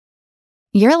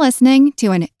You're listening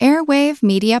to an Airwave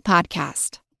Media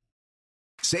Podcast.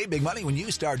 Save big money when you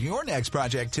start your next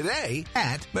project today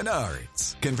at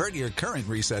Menards. Convert your current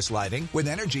recessed lighting with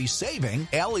energy-saving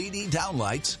LED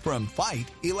downlights from Fight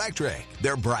Electric.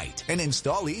 They're bright and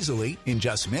install easily in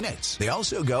just minutes. They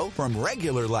also go from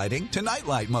regular lighting to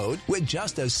nightlight mode with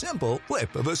just a simple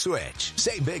flip of a switch.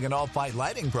 Save big on all Fight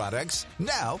lighting products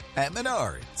now at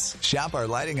Menards. Shop our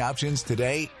lighting options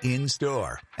today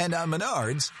in-store and on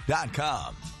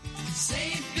Menards.com.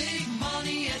 Save big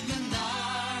money at Menards.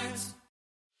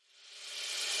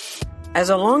 As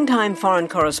a longtime foreign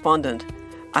correspondent,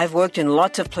 I've worked in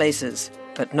lots of places,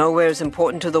 but nowhere as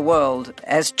important to the world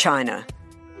as China.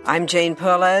 I'm Jane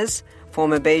Perlez,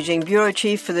 former Beijing bureau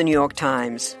chief for the New York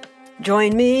Times.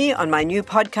 Join me on my new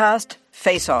podcast,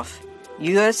 Face Off,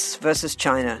 U.S. versus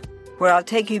China, where I'll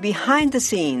take you behind the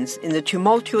scenes in the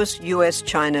tumultuous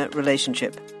U.S.-China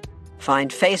relationship.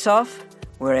 Find Face Off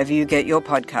wherever you get your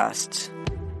podcasts.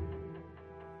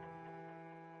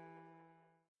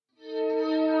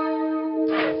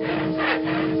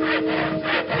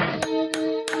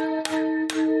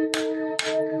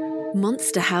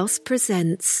 Monster House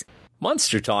presents.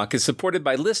 Monster Talk is supported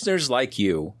by listeners like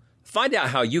you. Find out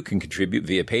how you can contribute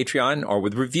via Patreon or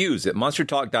with reviews at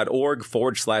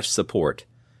monstertalk.org/support.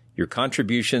 Your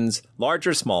contributions, large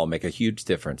or small, make a huge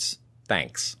difference.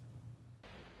 Thanks.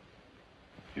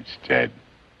 It's dead.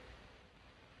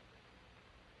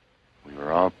 We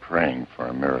were all praying for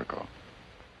a miracle.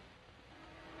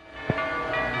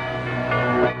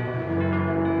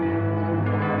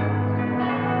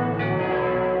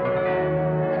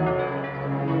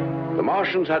 The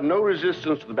Martians had no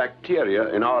resistance to the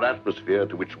bacteria in our atmosphere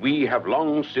to which we have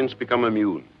long since become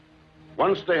immune.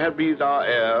 Once they had breathed our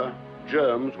air,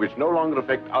 germs which no longer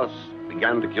affect us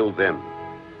began to kill them.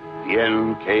 The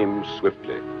end came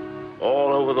swiftly.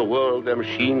 All over the world, their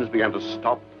machines began to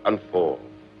stop and fall.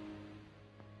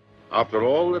 After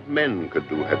all that men could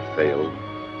do had failed,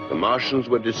 the Martians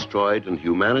were destroyed and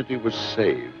humanity was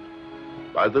saved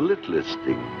by the littlest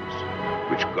things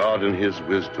which God in his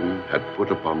wisdom had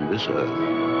put upon this earth.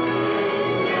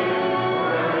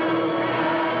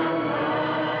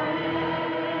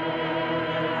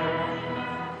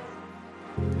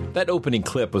 That opening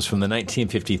clip was from the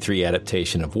 1953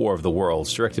 adaptation of War of the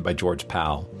Worlds, directed by George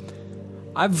Pal.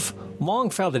 I've long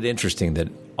found it interesting that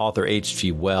author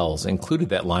H.G. Wells included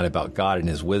that line about God and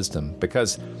his wisdom,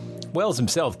 because Wells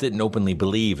himself didn't openly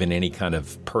believe in any kind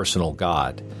of personal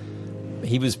God.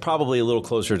 He was probably a little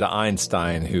closer to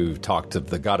Einstein, who talked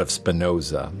of the God of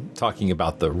Spinoza, talking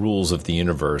about the rules of the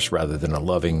universe rather than a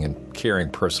loving and caring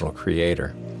personal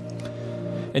creator.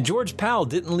 And George Pal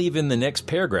didn't leave in the next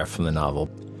paragraph from the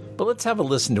novel, but let's have a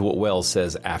listen to what Wells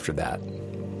says after that.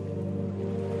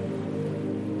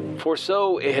 For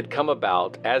so it had come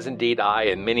about, as indeed I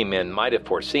and many men might have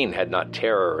foreseen had not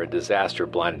terror or disaster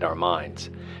blinded our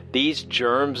minds. These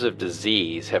germs of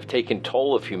disease have taken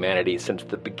toll of humanity since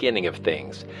the beginning of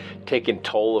things, taken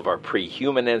toll of our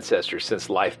pre-human ancestors since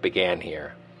life began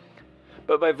here.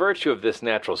 But by virtue of this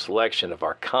natural selection of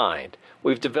our kind,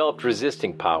 we've developed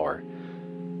resisting power.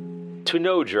 To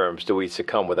no germs do we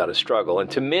succumb without a struggle,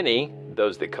 and to many,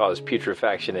 those that cause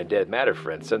putrefaction in dead matter,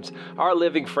 for instance, our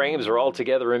living frames are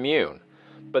altogether immune.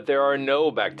 But there are no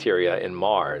bacteria in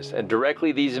Mars, and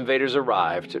directly these invaders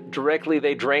arrived, directly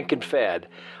they drank and fed,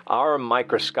 our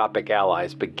microscopic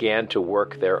allies began to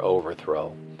work their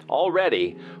overthrow.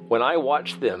 Already, when I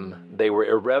watched them, they were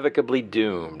irrevocably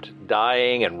doomed,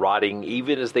 dying and rotting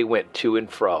even as they went to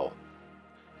and fro.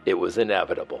 It was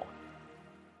inevitable.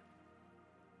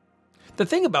 The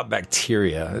thing about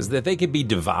bacteria is that they can be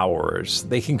devourers.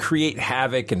 They can create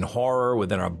havoc and horror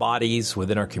within our bodies,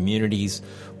 within our communities,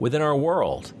 within our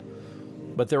world.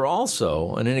 But they're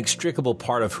also an inextricable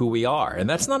part of who we are. And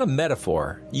that's not a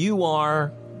metaphor. You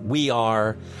are, we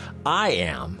are, I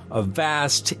am a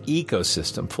vast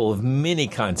ecosystem full of many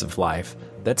kinds of life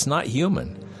that's not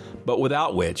human, but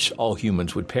without which all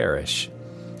humans would perish.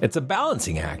 It's a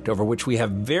balancing act over which we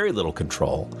have very little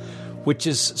control, which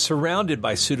is surrounded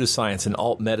by pseudoscience and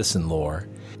alt medicine lore,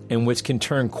 and which can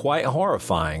turn quite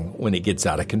horrifying when it gets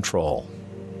out of control.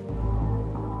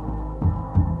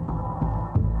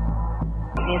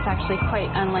 It's actually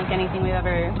quite unlike anything we've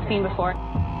ever seen before.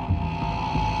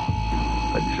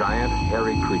 A giant,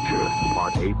 hairy creature,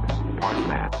 part ape, part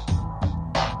man.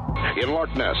 In Loch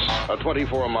Ness, a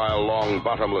 24-mile-long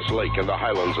bottomless lake in the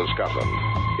Highlands of Scotland,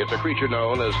 it's a creature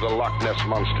known as the Loch Ness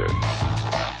Monster.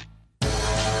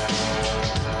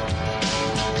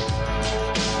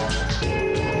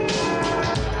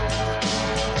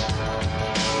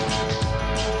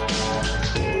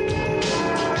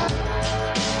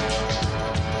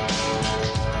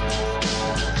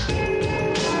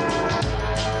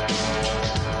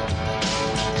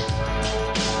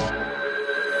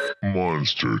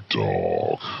 Monster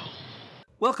Talk.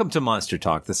 Welcome to Monster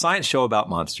Talk, the science show about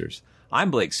monsters.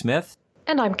 I'm Blake Smith.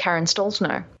 And I'm Karen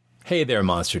Stolzno. Hey there,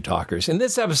 Monster Talkers. In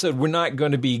this episode, we're not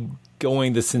going to be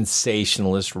going the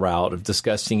sensationalist route of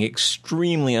discussing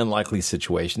extremely unlikely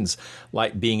situations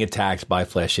like being attacked by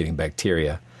flesh-eating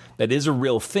bacteria. That is a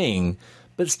real thing,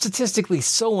 but statistically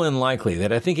so unlikely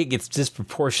that I think it gets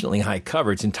disproportionately high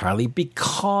coverage entirely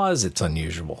because it's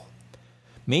unusual.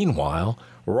 Meanwhile,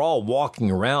 we're all walking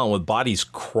around with bodies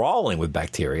crawling with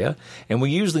bacteria, and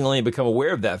we usually only become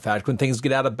aware of that fact when things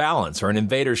get out of balance or an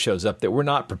invader shows up that we're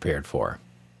not prepared for.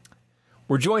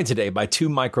 We're joined today by two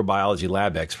microbiology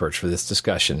lab experts for this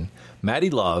discussion,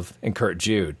 Maddie Love and Kurt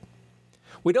Jude.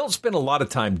 We don't spend a lot of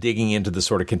time digging into the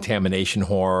sort of contamination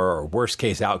horror or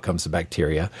worst-case outcomes of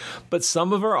bacteria, but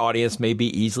some of our audience may be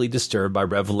easily disturbed by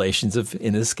revelations of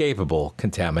inescapable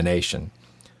contamination.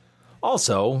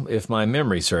 Also, if my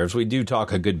memory serves, we do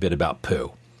talk a good bit about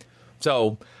poo.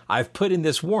 So, I've put in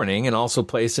this warning and also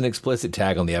placed an explicit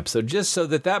tag on the episode just so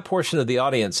that that portion of the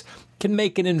audience can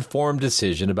make an informed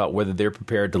decision about whether they're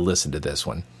prepared to listen to this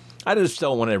one. I just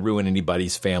don't want to ruin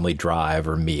anybody's family drive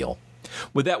or meal.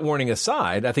 With that warning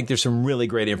aside, I think there's some really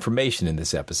great information in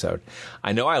this episode.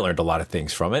 I know I learned a lot of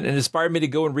things from it and inspired me to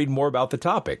go and read more about the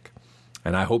topic.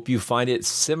 And I hope you find it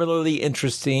similarly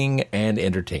interesting and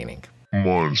entertaining.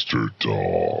 Monster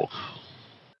Talk.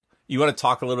 You want to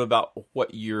talk a little bit about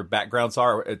what your backgrounds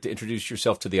are to introduce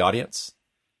yourself to the audience?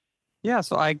 Yeah,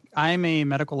 so I'm a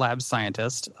medical lab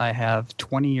scientist. I have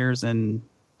 20 years in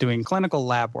doing clinical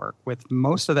lab work, with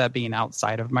most of that being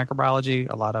outside of microbiology,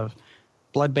 a lot of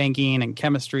blood banking and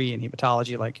chemistry and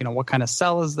hematology, like, what kind of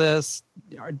cell is this?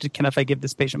 If I give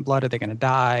this patient blood, are they going to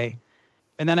die?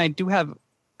 And then I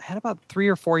had about 3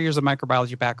 or 4 years of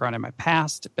microbiology background in my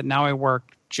past, but now I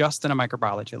work just in a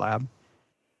microbiology lab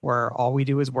where all we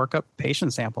do is work up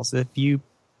patient samples. If you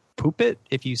poop it,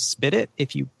 if you spit it,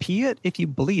 if you pee it, if you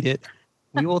bleed it,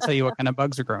 we will tell you what kind of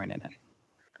bugs are growing in it.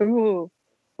 Ooh.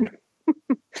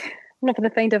 Not for the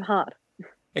faint of heart.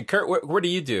 And Kurt, what do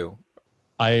you do?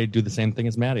 I do the same thing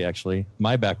as Maddie, actually.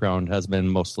 My background has been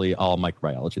mostly all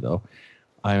microbiology, though.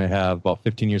 I have about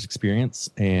 15 years experience,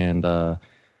 and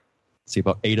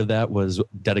about 8 of that was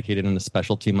dedicated in a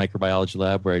specialty microbiology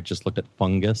lab where I just looked at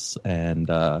fungus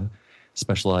and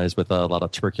specialized with a lot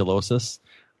of tuberculosis.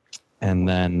 And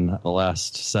then the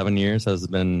last 7 years has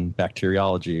been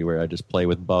bacteriology, where I just play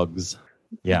with bugs.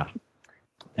 Yeah.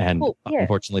 And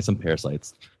unfortunately, some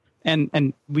parasites.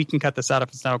 And we can cut this out if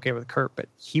it's not okay with Kurt, but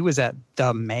he was at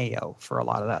the Mayo for a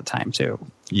lot of that time, too.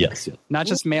 Yes. Not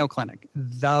just Mayo Clinic,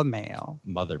 the Mayo.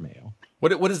 Mother Mayo.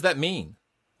 What does that mean?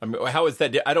 I mean, how is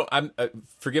that?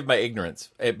 Forgive my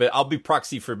ignorance, but I'll be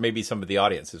proxy for maybe some of the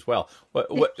audience as well.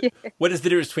 What is the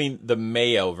difference between the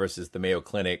Mayo versus the Mayo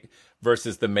Clinic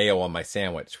versus the Mayo on my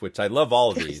sandwich? Which I love all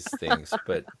of these things,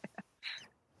 but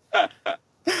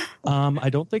I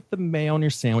don't think the Mayo on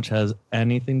your sandwich has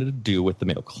anything to do with the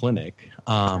Mayo Clinic.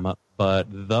 But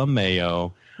the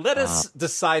Mayo. Let us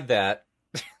decide that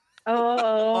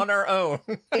on our own.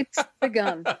 It's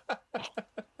begun.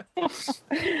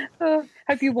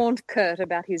 Hope you warned Kurt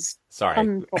about his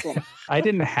problem. I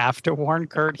didn't have to warn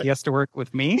Kurt. He has to work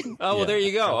with me. Oh, well, there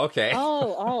you go. Okay.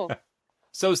 Oh.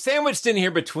 So sandwiched in here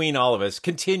between all of us,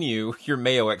 continue your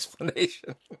Mayo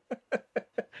explanation.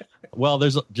 Well,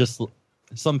 there's just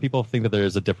some people think that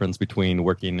there's a difference between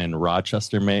working in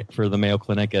Rochester for the Mayo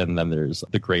Clinic and then there's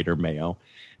the Greater Mayo.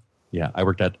 Yeah, I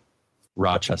worked at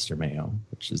Rochester Mayo,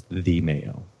 which is the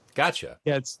Mayo. Gotcha.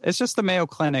 Yeah, it's just the Mayo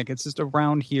Clinic. It's just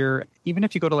around here. Even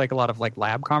if you go to a lot of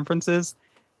lab conferences,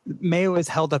 Mayo is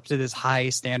held up to this high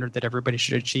standard that everybody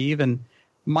should achieve. And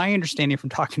my understanding from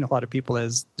talking to a lot of people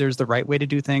is there's the right way to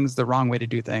do things, the wrong way to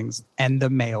do things, and the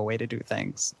Mayo way to do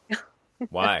things.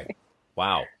 Why?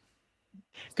 Wow.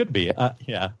 Could be.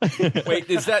 Yeah. Wait,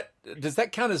 does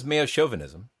that count as Mayo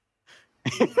chauvinism?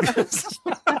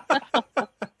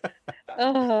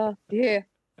 Yeah.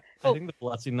 I think the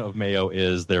blessing of Mayo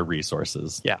is their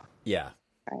resources. Yeah.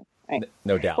 Right.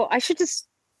 No doubt. Well, I should just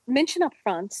mention up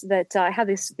front that how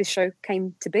this show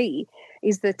came to be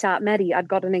is that, Maddie, I'd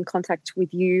gotten in contact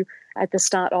with you at the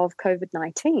start of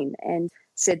COVID-19 and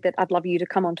said that I'd love you to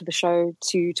come onto the show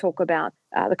to talk about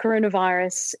the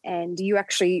coronavirus, and you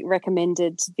actually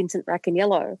recommended Vincent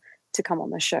Racaniello to come on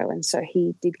the show, and so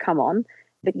he did come on.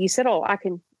 But you said, I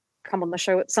can come on the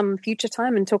show at some future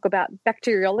time and talk about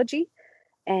bacteriology.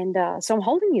 And so I'm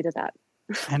holding you to that.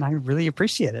 And I really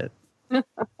appreciate it.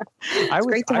 It's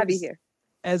great to have you here.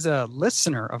 As a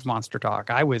listener of Monster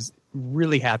Talk, I was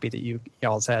really happy that you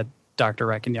all had Dr.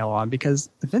 Racaniello on,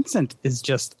 because Vincent is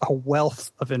just a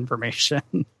wealth of information.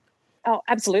 Oh,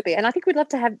 absolutely. And I think we'd love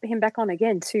to have him back on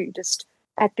again, too, just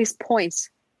at this point.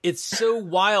 It's so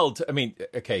wild. I mean,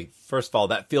 okay, first of all,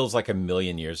 that feels like a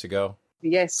million years ago.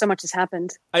 Yes, so much has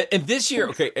happened. And this year,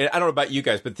 okay, I don't know about you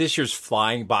guys, but this year's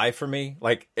flying by for me.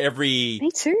 Like Me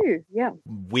too, yeah.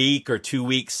 week or 2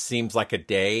 weeks seems like a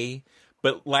day.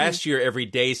 But last year, every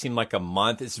day seemed like a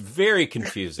month. It's very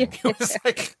confusing. It was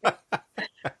like...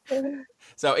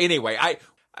 So anyway,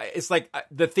 it's like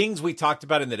the things we talked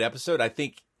about in that episode, I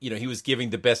think, he was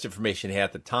giving the best information he had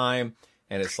at the time.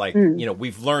 And it's like,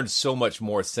 we've learned so much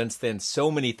more since then. So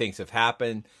many things have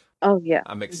happened. Oh, yeah.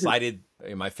 I'm excited.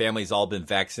 My family's all been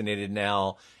vaccinated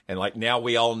now. And like now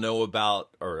we all know about,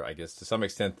 or I guess to some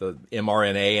extent, the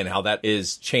mRNA and how that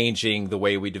is changing the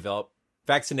way we develop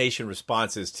vaccination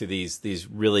responses to these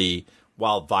really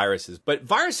wild viruses. But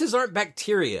viruses aren't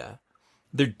bacteria.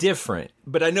 They're different.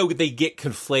 But I know they get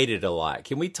conflated a lot.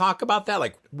 Can we talk about that?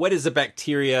 Like, what is a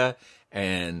bacteria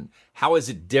and how is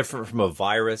it different from a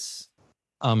virus?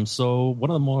 So one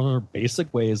of the more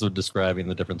basic ways of describing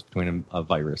the difference between a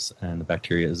virus and a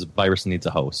bacteria is a virus needs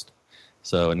a host.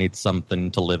 So it needs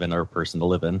something to live in or a person to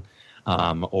live in,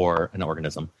 or an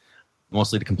organism,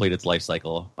 mostly to complete its life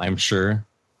cycle. I'm sure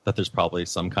that there's probably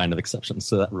some kind of exceptions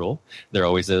to that rule. There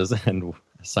always is. And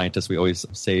as scientists, we always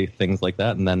say things like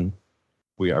that, and then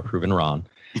we are proven wrong.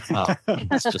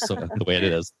 It's just the way it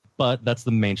is. But that's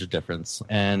the major difference.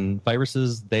 And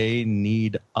viruses, they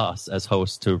need us as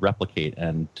hosts to replicate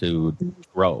and to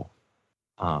grow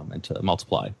and to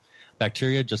multiply.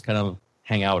 Bacteria just kind of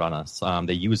hang out on us.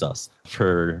 They use us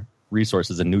for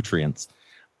resources and nutrients,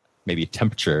 maybe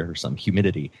temperature or some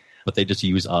humidity. But they just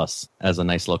use us as a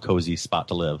nice little cozy spot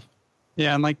to live.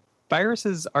 Yeah, and like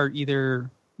viruses are either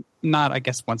not, I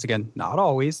guess, once again, not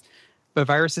always, but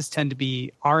viruses tend to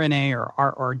be RNA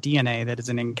or DNA that is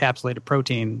an encapsulated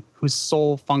protein whose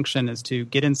sole function is to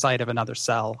get inside of another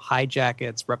cell, hijack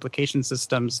its replication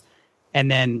systems, and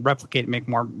then replicate and make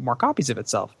more copies of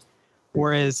itself.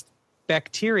 Whereas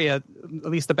bacteria,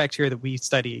 at least the bacteria that we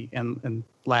study in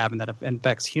lab and that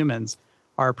infects humans,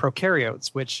 are prokaryotes,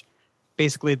 which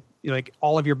basically, like,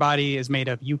 all of your body is made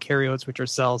of eukaryotes, which are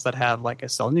cells that have like a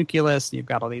cell nucleus, and you've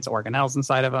got all these organelles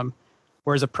inside of them.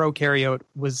 Whereas a prokaryote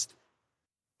was,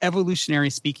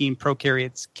 evolutionary speaking,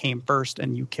 prokaryotes came first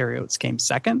and eukaryotes came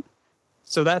second.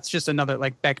 So that's just another,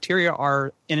 like, bacteria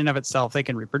are in and of itself, they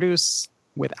can reproduce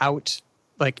without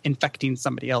like infecting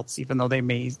somebody else, even though they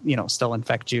may, still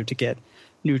infect you to get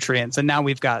nutrients. And now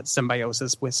we've got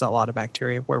symbiosis with a lot of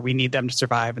bacteria where we need them to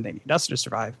survive and they need us to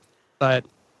survive. But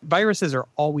viruses are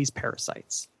always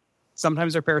parasites.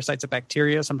 Sometimes they're parasites of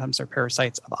bacteria, sometimes they're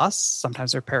parasites of us,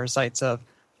 sometimes they're parasites of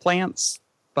plants,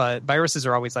 but viruses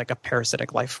are always like a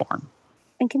parasitic life form.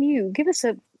 And can you give us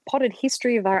a potted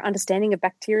history of our understanding of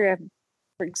bacteria?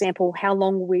 For example, how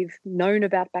long we've known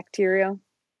about bacteria?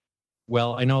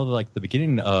 Well, I know like the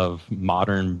beginning of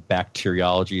modern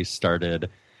bacteriology started,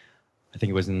 I think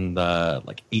it was in the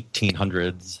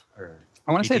 1800s. Or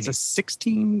I want to say it's a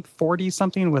 1640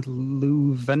 something with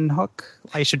Leeuwenhoek.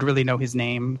 I should really know his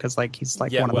name because he's one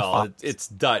of the fathers. It's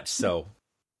Dutch, so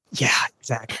yeah,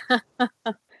 exactly.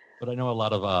 But I know a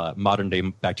lot of modern day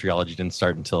bacteriology didn't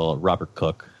start until Robert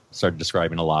Koch started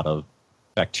describing a lot of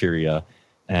bacteria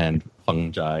and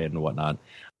fungi and whatnot.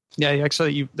 Yeah,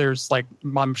 actually, there's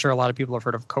I'm sure a lot of people have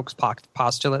heard of Koch's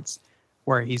postulates,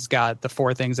 where he's got the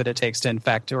 4 things that it takes to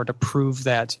infect or to prove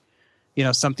that,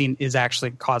 something is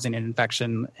actually causing an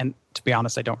infection. And to be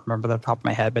honest, I don't remember the top of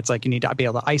my head, but it's like you need to be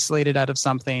able to isolate it out of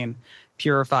something,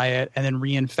 purify it, and then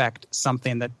reinfect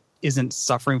something that isn't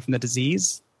suffering from the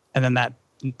disease. And then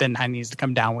then needs to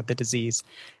come down with the disease.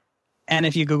 And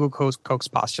if you Google Koch's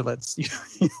postulates,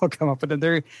 you'll come up with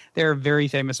it. They're very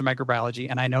famous in microbiology,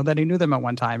 and I know that I knew them at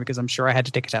one time because I'm sure I had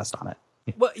to take a test on it.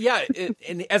 Well, yeah,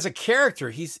 and as a character,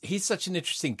 he's such an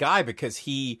interesting guy because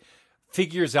he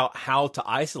figures out how to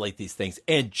isolate these things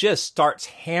and just starts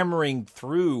hammering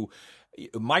through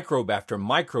microbe after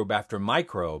microbe after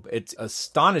microbe. It's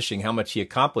astonishing how much he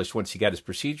accomplished once he got his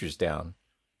procedures down.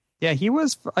 Yeah, he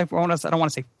was, I don't want to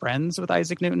say friends with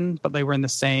Isaac Newton, but they were in the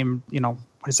same, what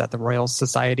is that, the Royal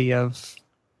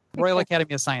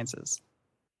Academy of Sciences.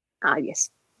 Ah,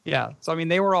 yes. Yeah, so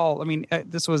they were all,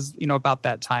 this was, about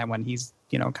that time when he's,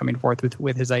 coming forth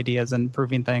with his ideas and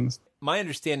proving things. My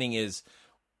understanding is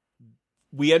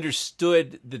we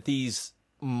understood that these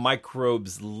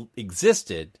microbes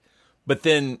existed, but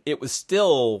then it was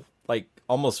still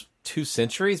almost 2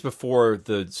 centuries before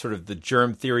the sort of the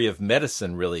germ theory of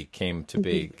medicine really came to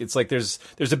be. It's like there's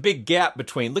a big gap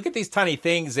between look at these tiny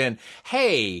things and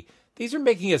hey, these are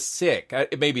making us sick.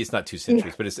 Maybe it's not 2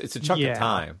 centuries, but it's a chunk of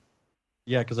time.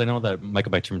 Yeah, because I know that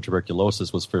mycobacterium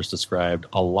tuberculosis was first described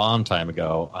a long time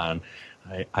ago on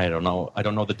I don't know. I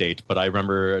don't know the date, but I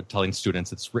remember telling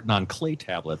students it's written on clay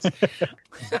tablets.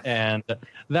 And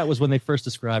that was when they first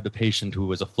described a patient who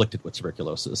was afflicted with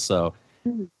tuberculosis. So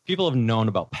people have known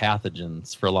about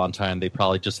pathogens for a long time. They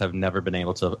probably just have never been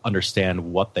able to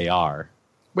understand what they are.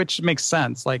 Which makes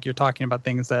sense. Like you're talking about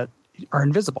things that are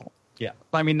invisible. Yeah.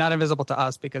 I mean, not invisible to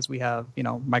us because we have,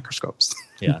 microscopes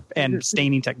Yeah. and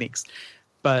staining techniques.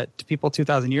 But to people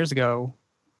 2,000 years ago,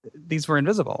 these were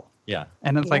invisible. Yeah.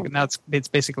 And it's like, now it's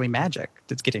basically magic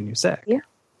that's getting you sick. Yeah.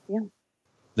 Yeah.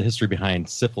 The history behind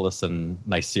syphilis and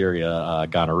Neisseria,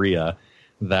 gonorrhea,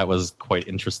 that was quite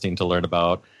interesting to learn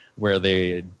about, where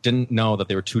they didn't know that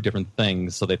they were two different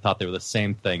things. So they thought they were the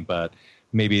same thing, but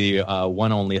maybe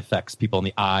one only affects people in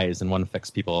the eyes and one affects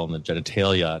people in the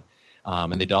genitalia.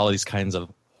 And they did all these kinds of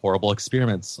horrible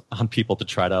experiments on people to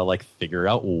try to figure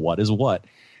out what is what.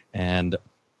 And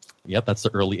yep, that's the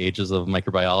early ages of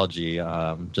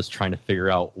microbiology, just trying to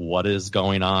figure out what is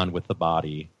going on with the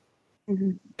body.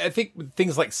 Mm-hmm. I think with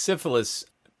things like syphilis,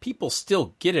 people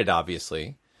still get it,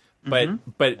 obviously, but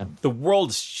the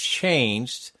world's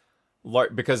changed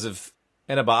because of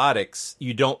antibiotics.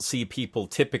 You don't see people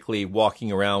typically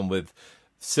walking around with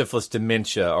syphilis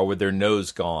dementia or with their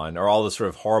nose gone or all the sort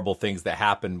of horrible things that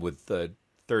happen with the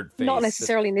third phase. Not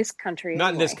necessarily in this country.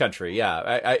 Not in this country,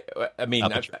 yeah. I mean,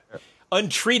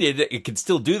 untreated, it can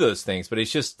still do those things, but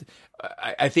it's just,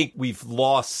 I think we've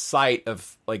lost sight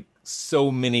of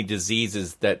so many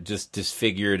diseases that just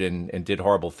disfigured and did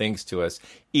horrible things to us.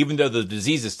 Even though the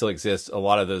diseases still exist, a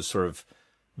lot of those sort of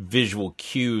visual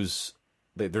cues,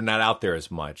 they're not out there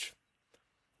as much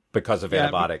because of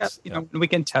antibiotics. We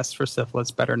can test for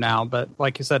syphilis better now, but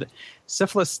like you said,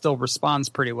 syphilis still responds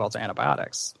pretty well to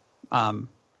antibiotics.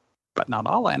 But not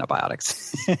all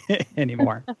antibiotics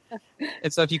anymore.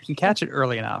 And so if you can catch it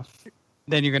early enough,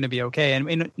 then you're going to be okay.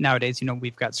 And nowadays,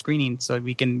 we've got screening, so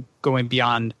we can go in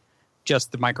beyond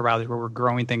just the microbiology where we're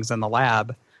growing things in the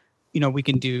lab. We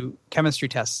can do chemistry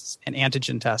tests and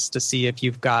antigen tests to see if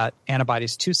you've got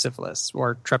antibodies to syphilis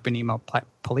or treponema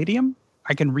pallidum.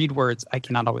 I can read words. I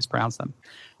cannot always pronounce them.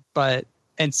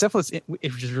 And syphilis,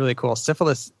 which is really cool,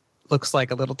 syphilis looks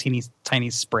like a little tiny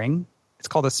spring. It's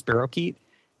called a spirochete.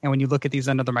 And when you look at these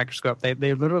under the microscope, they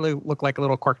literally look like a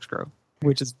little corkscrew,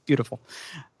 which is beautiful.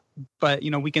 But,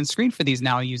 we can screen for these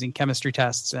now using chemistry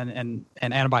tests and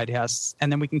antibody tests.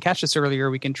 And then we can catch this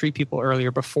earlier. We can treat people earlier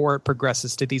before it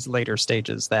progresses to these later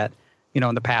stages that,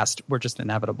 in the past were just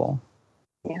inevitable.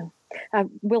 Yeah.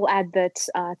 We'll add that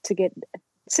to get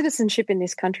citizenship in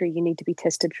this country, you need to be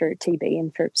tested for TB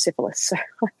and for syphilis. So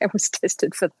I was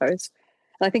tested for those.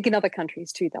 And I think in other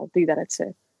countries too, they'll do that. It's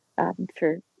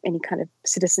for any kind of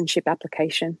citizenship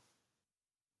application.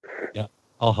 Yeah,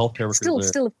 all healthcare workers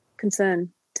still a concern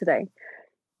today.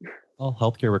 All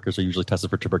healthcare workers are usually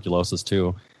tested for tuberculosis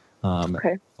too. On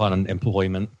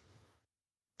employment,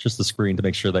 just the screen to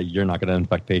make sure that you're not going to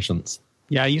infect patients.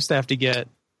 Yeah, I used to have to get,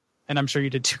 and I'm sure you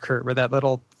did too, Kurt, with that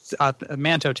little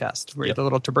Manto test where you get the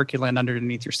little tuberculin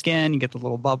underneath your skin. You get the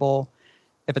little bubble.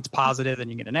 If it's positive, then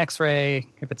you get an X-ray.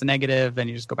 If it's negative, then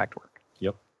you just go back to work.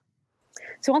 Yep.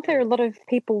 So aren't there a lot of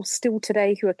people still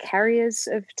today who are carriers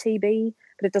of TB,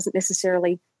 but it doesn't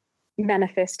necessarily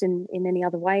manifest in any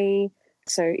other way?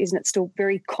 So isn't it still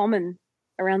very common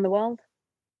around the world?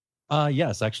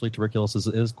 Yes, actually, tuberculosis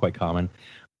is quite common.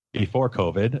 Before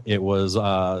COVID, it was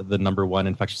the number one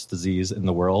infectious disease in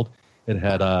the world. It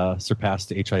had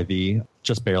surpassed HIV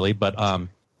just barely, but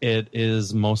it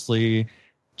is mostly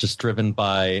just driven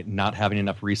by not having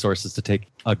enough resources to take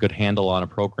a good handle on a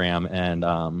program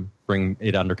and bring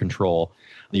it under control.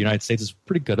 The United States is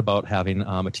pretty good about having a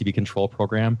TB control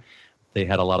program. They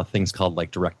had a lot of things called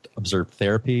direct observed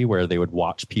therapy, where they would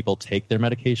watch people take their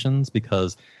medications,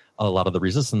 because a lot of the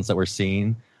resistance that we're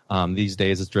seeing these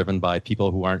days is driven by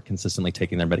people who aren't consistently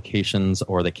taking their medications,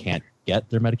 or they can't get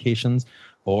their medications.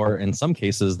 Or in some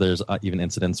cases, there's even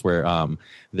incidents where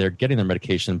they're getting their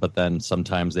medication, but then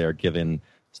sometimes they are given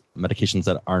medications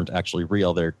that aren't actually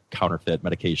real. They're counterfeit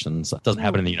medications. It doesn't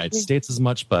happen in the United States as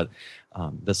much, but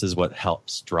this is what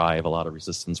helps drive a lot of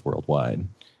resistance worldwide.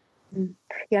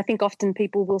 Yeah, I think often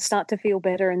people will start to feel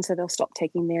better, and so they'll stop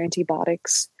taking their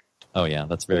antibiotics. Oh, yeah,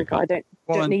 that's very common.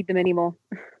 I don't need them anymore.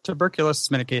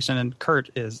 Tuberculosis medication, and Kurt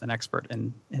is an expert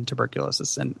in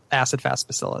tuberculosis and acid-fast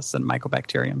bacillus and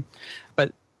mycobacterium.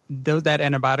 But that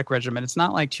antibiotic regimen, it's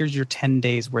not like here's your 10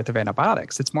 days worth of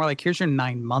antibiotics. It's more like here's your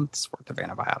 9 months worth of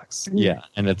antibiotics. Yeah,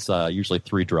 and it's usually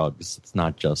 3 drugs. It's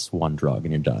not just 1 drug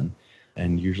and you're done.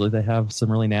 And usually they have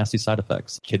some really nasty side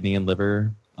effects. Kidney and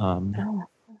liver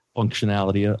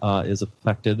functionality is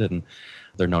affected, and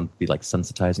they're known to be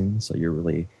sensitizing. So you're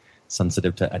really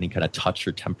sensitive to any kind of touch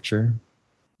or temperature.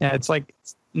 Yeah, it's like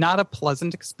it's not a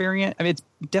pleasant experience. I mean, it's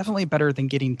definitely better than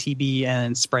getting TB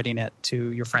and spreading it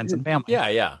to your friends and family.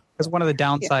 Yeah. Because one of the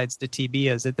downsides to TB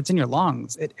is if it's in your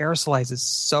lungs, it aerosolizes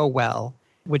so well,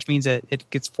 which means it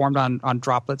gets formed on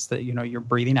droplets that you're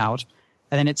breathing out,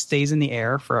 and then it stays in the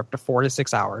air for up to 4 to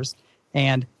 6 hours.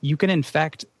 And you can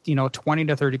infect 20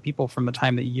 to 30 people from the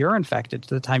time that you're infected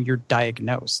to the time you're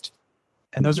diagnosed.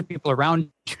 And those are people around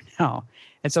you now.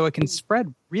 And so it can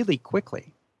spread really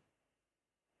quickly.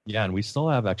 Yeah, and we still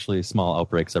have actually small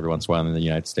outbreaks every once in a while in the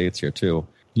United States here too.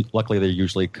 Luckily, they're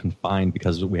usually confined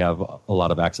because we have a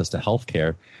lot of access to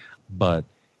healthcare, but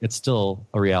it's still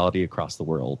a reality across the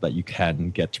world that you can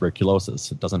get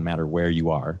tuberculosis. It doesn't matter where you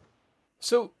are.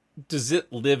 So does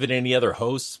it live in any other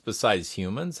hosts besides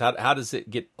humans? How does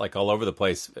it get like all over the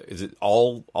place? Is it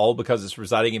all because it's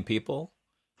residing in people?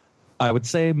 I would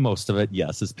say most of it,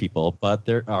 yes, is people, but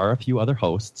there are a few other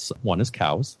hosts. One is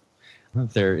cows.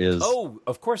 There is. Oh,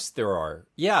 of course there are.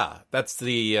 Yeah, that's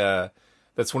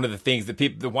one of the things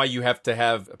that why you have to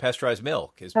have pasteurized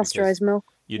milk is pasteurized milk.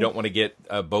 You don't want to get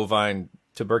bovine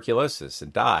tuberculosis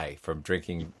and die from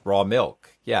drinking raw milk.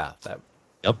 Yeah.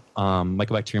 Yep.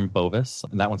 Mycobacterium bovis,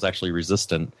 and that one's actually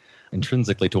resistant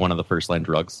intrinsically to one of the first-line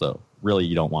drugs, so really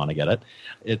you don't want to get it.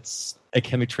 It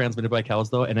can be transmitted by cows,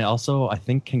 though, and it also, I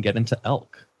think, can get into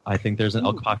elk. I think there's an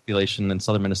elk population in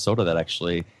southern Minnesota that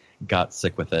actually got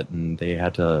sick with it, and they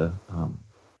had to,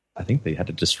 I think they had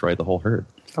to destroy the whole herd.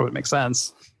 That would make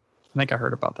sense. I think I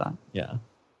heard about that. Yeah.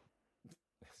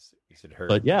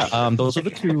 But yeah, those are the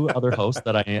two other hosts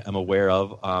that I am aware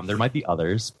of. There might be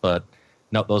others, but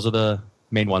no, those are the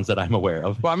main ones that I'm aware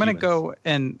of. Well, I'm going to go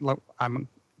and look, I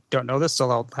don't know this,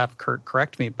 so I'll have Kurt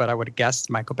correct me, but I would guess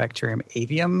Mycobacterium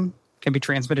avium can be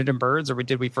transmitted in birds, or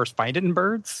did we first find it in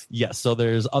birds? Yes, so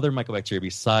there's other mycobacteria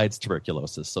besides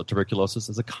tuberculosis. So tuberculosis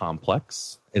is a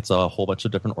complex. It's a whole bunch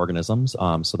of different organisms.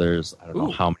 So there's, I don't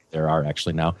know how many there are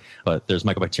actually now, but there's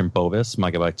Mycobacterium bovis,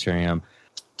 Mycobacterium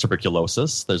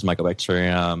tuberculosis, there's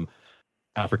Mycobacterium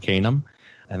africanum,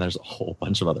 and there's a whole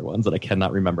bunch of other ones that I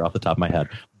cannot remember off the top of my head.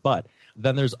 But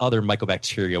then there's other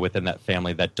mycobacteria within that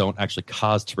family that don't actually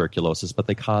cause tuberculosis, but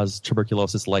they cause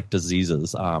tuberculosis-like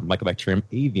diseases. Mycobacterium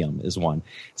avium is one.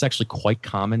 It's actually quite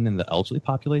common in the elderly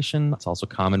population. It's also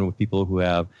common with people who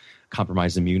have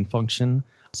compromised immune function,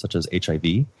 such as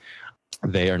HIV.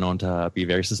 They are known to be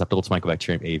very susceptible to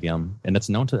Mycobacterium avium, and it's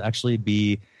known to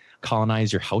actually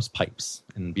colonize your house pipes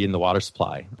and be in the water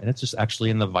supply. And it's just actually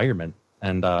in the environment,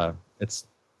 and it's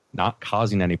not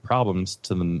causing any problems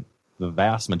to the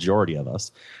vast majority of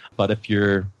us. But if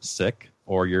you're sick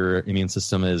or your immune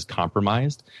system is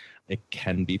compromised, it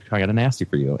can be kind of nasty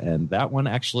for you. And that one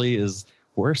actually is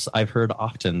worse, I've heard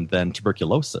often, than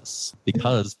tuberculosis,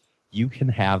 because you can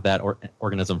have that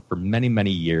organism for many, many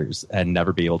years and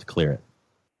never be able to clear it.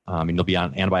 And you'll be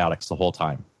on antibiotics the whole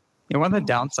time. One of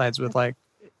the downsides with like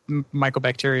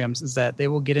mycobacteriums is that they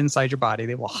will get inside your body,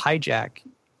 they will hijack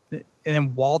and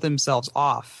then wall themselves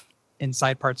off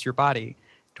inside parts of your body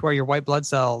to where your white blood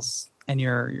cells and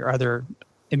your other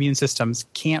immune systems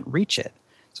can't reach it.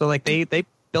 So like they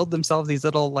build themselves these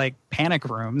little like panic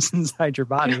rooms inside your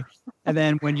body. And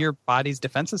then when your body's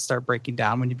defenses start breaking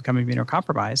down, when you become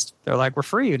immunocompromised, they're like, we're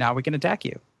free now, we can attack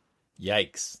you.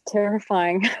 Yikes.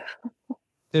 Terrifying.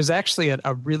 There's actually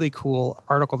a really cool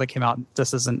article that came out.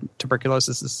 This isn't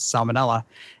tuberculosis, this is salmonella.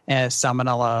 And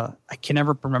salmonella, I can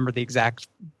never remember the exact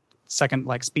second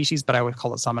like species, but I would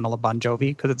call it Salmonella Bon Jovi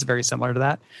because it's very similar to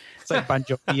that. It's like Bon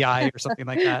Jovi or something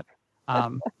like that.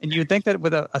 And you would think that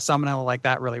with a salmonella like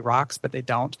that really rocks, but they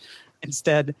don't.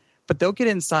 Instead, but they'll get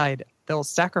inside, they'll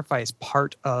sacrifice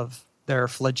part of their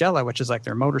flagella, which is like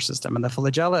their motor system. And the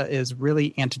flagella is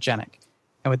really antigenic.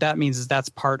 And what that means is that's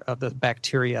part of the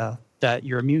bacteria that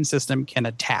your immune system can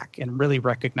attack and really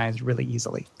recognize really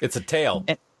easily. It's a tail.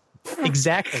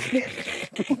 Exactly.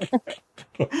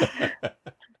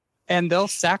 And they'll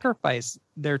sacrifice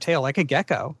their tail like a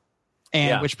gecko,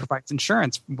 which provides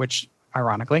insurance, which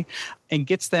ironically, and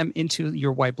gets them into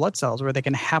your white blood cells where they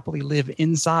can happily live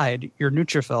inside your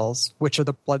neutrophils, which are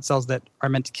the blood cells that are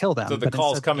meant to kill them. So the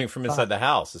call's coming from inside the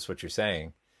house is what you're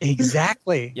saying.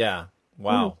 Exactly. Yeah.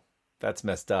 Wow. That's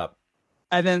messed up.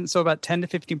 And then so about 10 to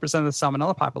 15% of the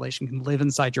salmonella population can live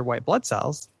inside your white blood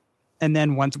cells. And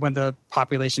then when the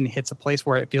population hits a place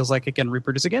where it feels like it can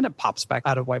reproduce again, it pops back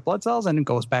out of white blood cells and it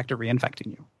goes back to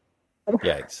reinfecting you.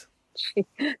 Yikes.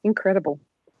 Incredible.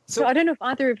 So I don't know if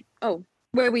either of...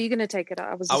 where were you going to take it?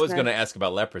 I was going to ask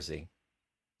about leprosy.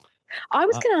 I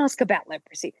was going to ask about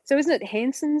leprosy. So isn't it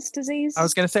Hansen's disease? I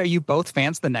was going to say, are you both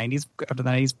fans of the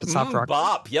 90s soft rock?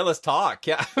 Bop. Yeah, let's talk.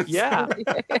 Yeah. Yeah.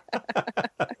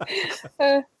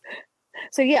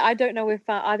 So yeah, I don't know if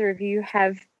either of you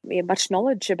have much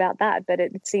knowledge about that, but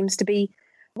it seems to be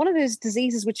one of those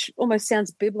diseases which almost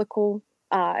sounds biblical.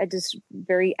 It is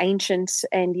very ancient,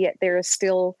 and yet there are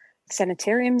still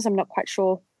sanitariums. I'm not quite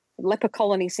sure. Leper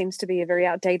colony seems to be a very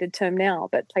outdated term now,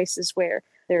 but places where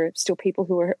there are still people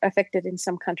who are affected in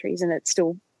some countries, and it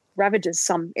still ravages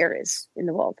some areas in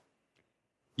the world.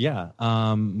 Yeah,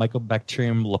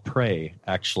 Mycobacterium leprae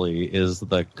actually is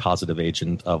the causative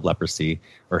agent of leprosy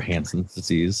or Hansen's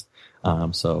disease.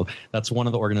 So that's one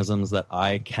of the organisms that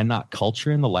I cannot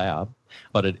culture in the lab,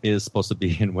 but it is supposed to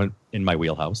be in my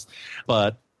wheelhouse.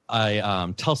 But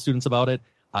I tell students about it.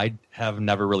 I have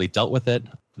never really dealt with it.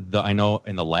 I know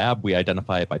in the lab we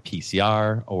identify it by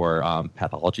PCR or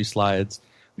pathology slides.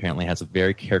 Apparently has a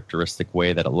very characteristic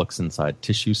way that it looks inside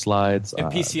tissue slides.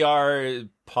 And PCR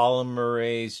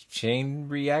polymerase chain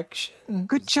reaction.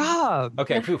 Good job.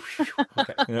 Okay.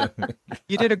 Okay.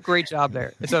 You did a great job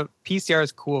there. So PCR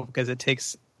is cool because it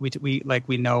takes we've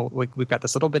got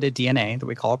this little bit of DNA that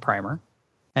we call a primer,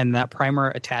 and that primer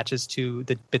attaches to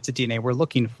the bits of DNA we're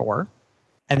looking for,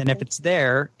 and then if it's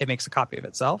there, it makes a copy of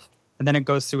itself, and then it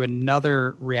goes through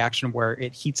another reaction where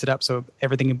it heats it up so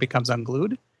everything becomes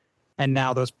unglued. And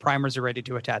now those primers are ready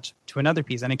to attach to another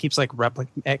piece. And it keeps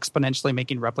exponentially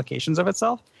making replications of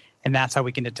itself. And that's how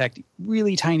we can detect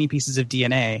really tiny pieces of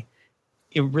DNA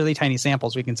in really tiny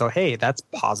samples. We can say, hey, that's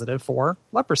positive for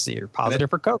leprosy or positive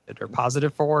for COVID or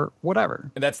positive for whatever.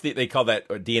 And they call that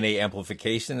DNA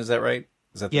amplification. Is that right?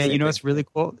 Is that it's really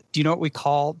cool. Do you know what we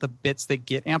call the bits that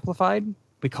get amplified?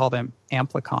 We call them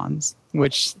amplicons,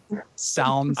 which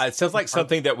sounds... It sounds like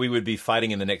something that we would be fighting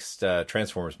in the next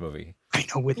Transformers movie. I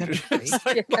know, wouldn't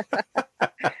it?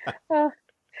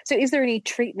 So is there any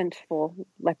treatment for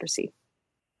leprosy?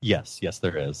 Yes,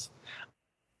 there is.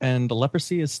 And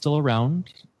leprosy is still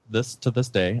around to this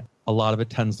day. A lot of it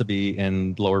tends to be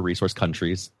in lower resource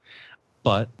countries,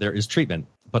 but there is treatment.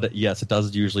 But yes, it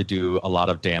does usually do a lot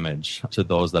of damage to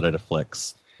those that it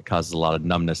afflicts. It causes a lot of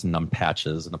numbness and numb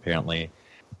patches, and apparently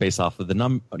based off of the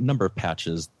number of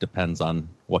patches depends on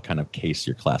what kind of case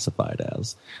you're classified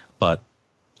as. But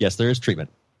yes, there is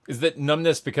treatment. Is that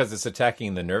numbness because it's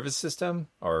attacking the nervous system?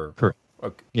 Or correct?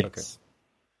 Okay. Yes. Okay.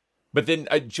 But then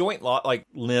a joint loss, like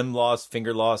limb loss,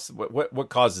 finger loss, what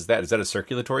causes that? Is that a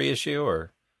circulatory issue,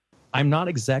 or? I'm not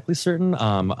exactly certain.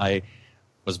 I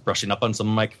was brushing up on some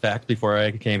of my facts before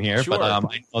I came here, Sure. but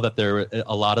I know that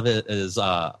a lot of it is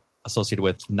associated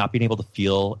with not being able to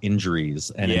feel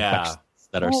injuries and infections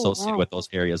that are associated with those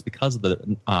areas because of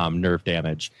the nerve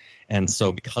damage. And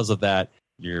so because of that,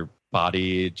 your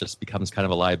body just becomes kind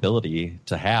of a liability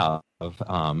to have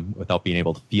without being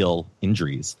able to feel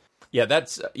injuries. Yeah,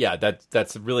 that's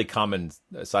a really common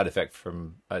side effect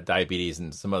from diabetes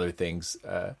and some other things.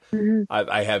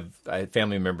 I had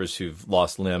family members who've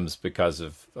lost limbs because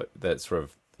of that sort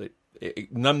of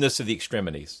numbness of the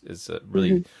extremities. Is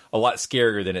really a lot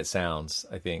scarier than it sounds,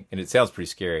 I think, and it sounds pretty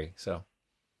scary. So,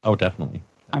 oh, definitely.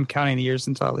 I'm counting the years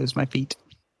until I lose my feet.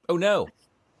 Oh no!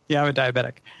 Yeah, I'm a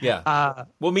diabetic. Yeah.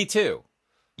 Well, me too.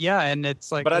 Yeah, and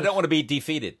it's like, but I don't want to be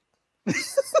defeated.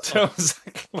 So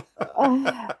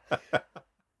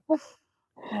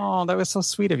oh, that was so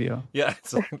sweet of you. Yeah.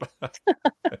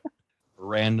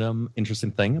 Random interesting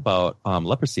thing about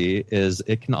leprosy is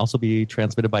it can also be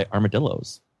transmitted by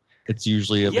armadillos. It's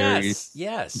usually a very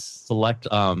select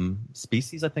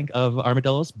species, I think, of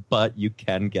armadillos, but you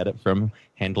can get it from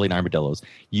handling armadillos.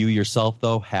 You yourself,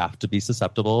 though, have to be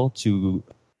susceptible to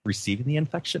receiving the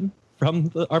infection from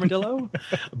the armadillo.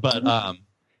 But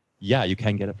yeah, you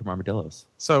can get it from armadillos.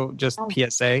 So just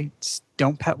PSA,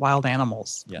 don't pet wild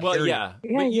animals. Yeah. Well, yeah.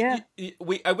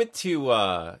 I went to,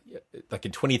 like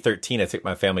in 2013, I took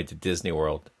my family to Disney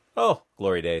World. Oh,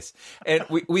 glory days. And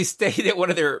we stayed at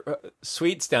one of their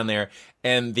suites down there.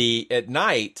 And at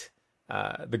night,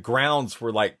 the grounds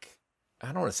were like,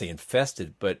 I don't want to say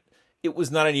infested, but it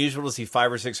was not unusual to see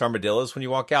 5 or 6 armadillos when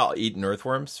you walk out eating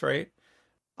earthworms, right?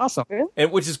 Awesome.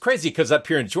 And which is crazy because up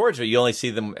here in Georgia, you only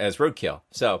see them as roadkill.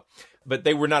 So, but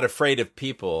they were not afraid of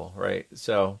people, right?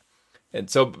 So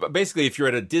basically, if you're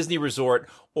at a Disney resort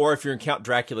or if you're in Count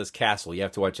Dracula's castle, you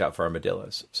have to watch out for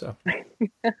armadillos. So,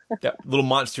 that little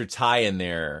monster tie in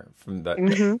there from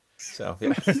the. So,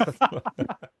 yeah.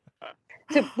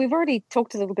 So we've already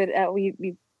talked a little bit.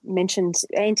 We mentioned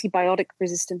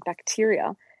antibiotic-resistant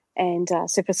bacteria. And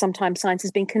so for some time, science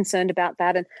has been concerned about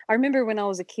that. And I remember when I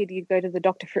was a kid, you'd go to the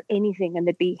doctor for anything and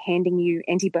they'd be handing you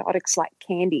antibiotics like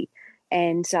candy.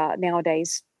 And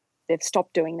nowadays, they've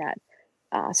stopped doing that.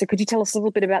 So could you tell us a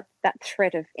little bit about that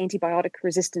threat of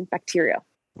antibiotic-resistant bacteria?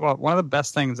 Well, one of the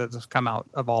best things that's come out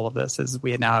of all of this is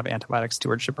we now have antibiotic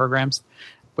stewardship programs,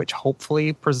 which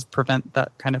hopefully prevent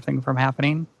that kind of thing from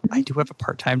happening. I do have a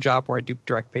part-time job where I do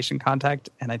direct patient contact,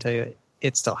 and I tell you,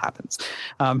 it still happens.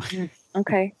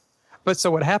 Okay. But so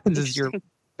what happens is your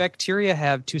bacteria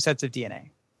have two sets of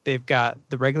DNA. They've got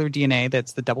the regular DNA,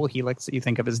 that's the double helix that you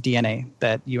think of as DNA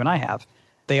that you and I have.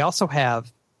 They also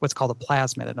have what's called a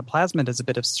plasmid, and a plasmid is a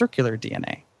bit of circular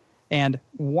DNA. And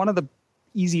one of the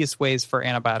easiest ways for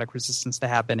antibiotic resistance to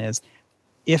happen is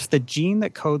if the gene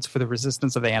that codes for the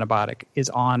resistance of the antibiotic is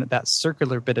on that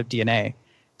circular bit of DNA,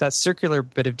 the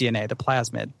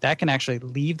plasmid, that can actually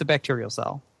leave the bacterial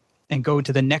cell and go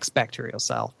to the next bacterial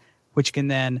cell, which can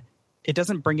then, it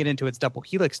doesn't bring it into its double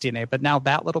helix DNA, but now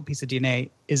that little piece of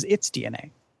DNA is its DNA.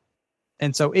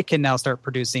 And so it can now start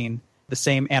producing the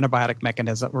same antibiotic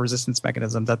mechanism, resistance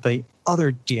mechanism that the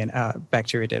other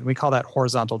bacteria did. We call that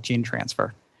horizontal gene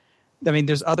transfer. I mean,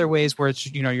 there's other ways where it's,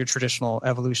 your traditional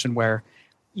evolution where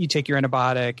you take your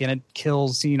antibiotic and it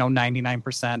kills,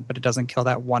 99%, but it doesn't kill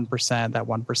that 1%. That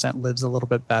 1% lives a little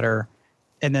bit better.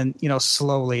 And then,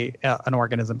 slowly an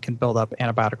organism can build up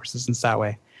antibiotic resistance that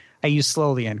way. I use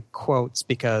slowly in quotes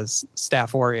because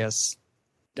Staph aureus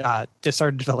just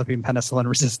started developing penicillin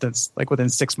resistance like within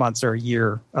 6 months or a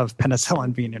year of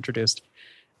penicillin being introduced.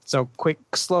 So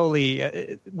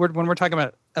slowly, when we're talking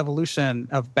about evolution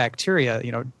of bacteria,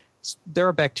 there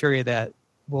are bacteria that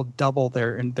will double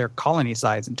their colony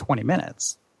size in 20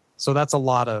 minutes. So that's a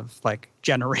lot of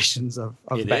generations of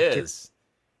bacteria.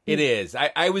 It is.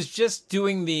 I was just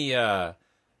doing the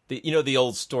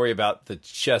old story about the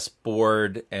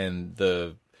chessboard and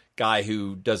the guy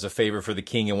who does a favor for the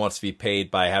king and wants to be paid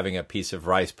by having a piece of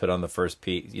rice put on the first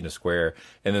piece, square,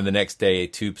 and then the next day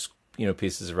 2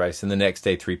 pieces of rice, and the next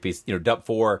day 3 pieces,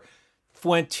 4,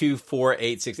 1, 2, 4,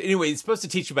 8, 6. Anyway, it's supposed to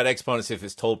teach you about exponents if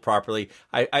it's told properly.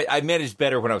 I managed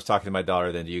better when I was talking to my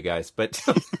daughter than to you guys, but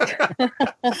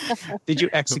did you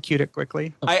execute it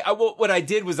quickly? What I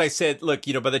did was I said, look,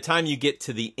 by the time you get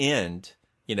to the end,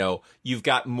 you've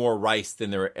got more rice than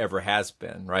there ever has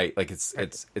been, right? Like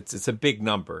it's a big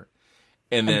number.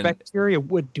 And then bacteria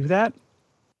would do that,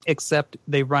 except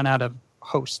they run out of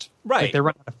host. Right. They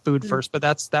run out of food first, but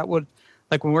that would,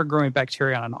 like when we're growing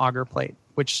bacteria on an agar plate,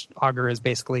 which agar is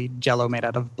basically Jell-O made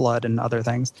out of blood and other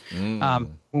things. When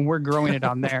we're growing it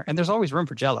on there, and there's always room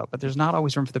for Jell-O, but there's not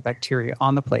always room for the bacteria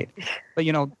on the plate. But,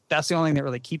 that's the only thing that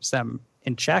really keeps them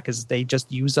in check is they just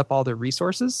use up all their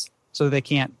resources so they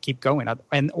can't keep going.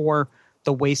 Or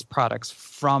the waste products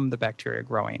from the bacteria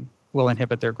growing will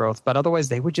inhibit their growth. But otherwise,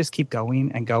 they would just keep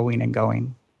going and going and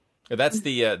going. That's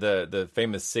the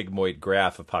famous sigmoid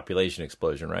graph of population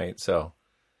explosion, right? So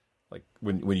like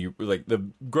when you like the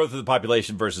growth of the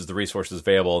population versus the resources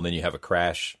available, and then you have a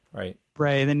crash, right?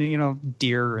 Right. And then,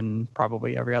 deer and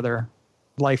probably every other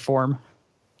life form.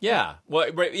 Yeah. Well,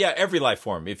 right, yeah, every life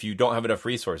form. If you don't have enough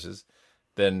resources,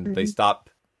 then they stop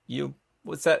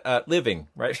what's that? Living,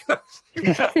 right?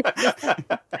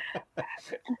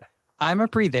 I'm a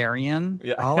breatharian.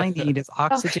 Yeah. All I need is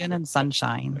oxygen and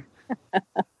sunshine.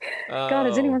 God,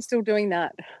 is anyone still doing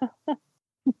that?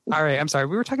 All right, I'm sorry.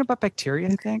 We were talking about bacteria,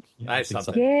 I think.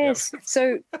 Yes.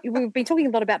 So we've been talking a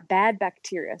lot about bad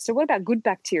bacteria. So what about good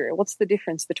bacteria? What's the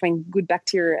difference between good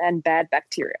bacteria and bad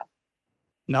bacteria?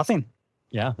 Nothing.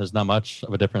 Yeah, there's not much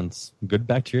of a difference. Good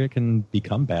bacteria can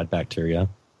become bad bacteria.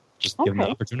 Just give them the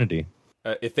opportunity.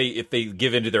 If they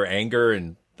give into their anger,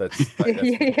 and that's what I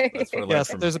learned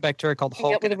from. There's a bacteria called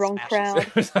Hulk. Up with the wrong crowd.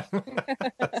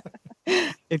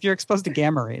 If you're exposed to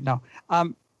gamma ray, no.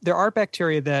 There are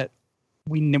bacteria that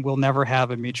we will never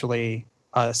have a mutually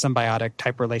symbiotic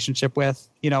type relationship with.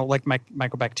 Like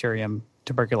Mycobacterium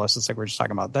tuberculosis, like we were just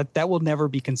talking about. That will never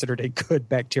be considered a good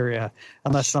bacteria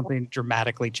unless something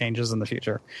dramatically changes in the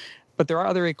future. But there are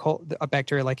other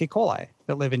bacteria like E. coli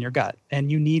that live in your gut,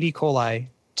 and you need E. coli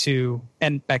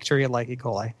and bacteria like E.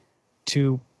 coli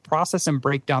to process and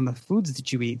break down the foods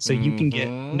that you eat so you can get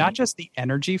not just the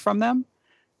energy from them,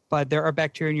 but there are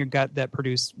bacteria in your gut that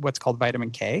produce what's called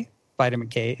vitamin K. Vitamin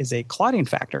K is a clotting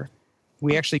factor.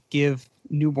 We actually give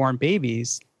newborn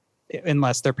babies,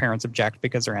 unless their parents object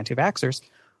because they're anti-vaxxers,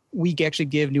 we actually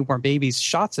give newborn babies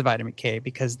shots of vitamin K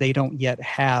because they don't yet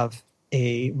have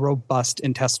a robust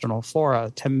intestinal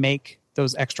flora to make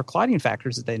those extra clotting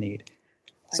factors that they need.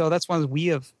 So that's why we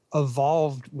have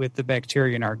evolved with the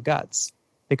bacteria in our guts,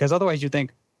 because otherwise you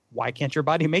think, why can't your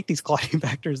body make these clotting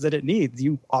factors that it needs?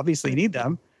 You obviously need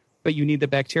them, but you need the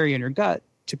bacteria in your gut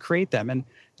to create them. And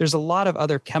there's a lot of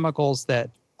other chemicals that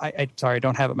I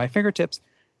don't have at my fingertips,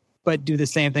 but do the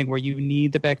same thing where you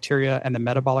need the bacteria and the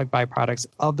metabolic byproducts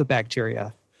of the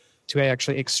bacteria to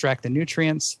actually extract the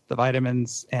nutrients, the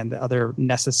vitamins, and the other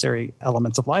necessary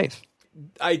elements of life.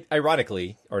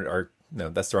 Ironically, or no,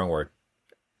 that's the wrong word.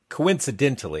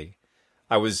 coincidentally,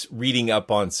 I was reading up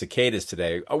on cicadas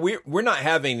today. We're not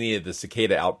having any of the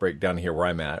cicada outbreak down here where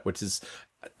I'm at, which is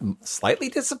slightly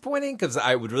disappointing because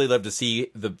I would really love to see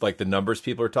the numbers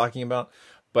people are talking about.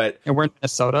 And we're in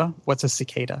Minnesota. What's a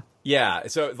cicada? Yeah,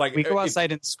 so we go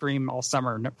outside and scream all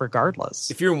summer,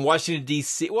 regardless. If you're in Washington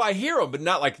D.C., well, I hear them, but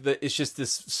not like it's just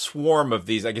this swarm of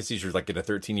these. I guess these are like in a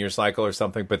 13-year cycle or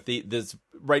something. But this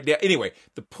right now, anyway.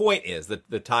 The point is that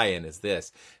the tie-in is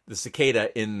this: the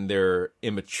cicada in their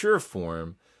immature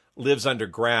form lives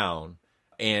underground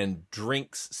and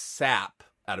drinks sap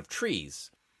out of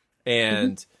trees,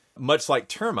 and much like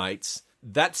termites,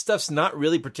 that stuff's not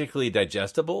really particularly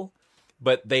digestible.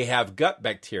 But they have gut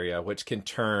bacteria, which can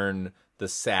turn the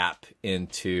sap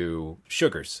into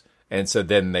sugars. And so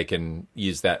then they can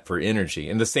use that for energy.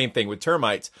 And the same thing with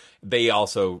termites. They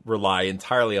also rely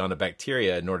entirely on a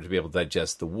bacteria in order to be able to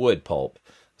digest the wood pulp.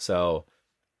 So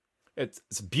it's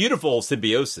a beautiful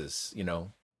symbiosis, You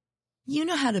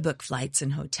know how to book flights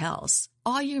and hotels.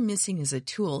 All you're missing is a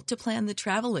tool to plan the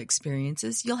travel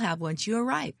experiences you'll have once you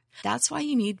arrive. That's why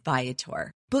you need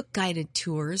Viator. Book guided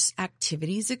tours,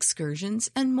 activities,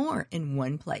 excursions, and more in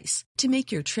one place to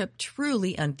make your trip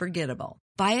truly unforgettable.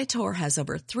 Viator has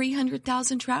over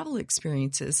 300,000 travel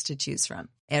experiences to choose from.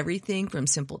 Everything from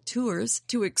simple tours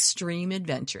to extreme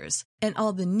adventures and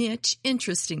all the niche,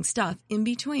 interesting stuff in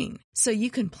between. So you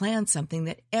can plan something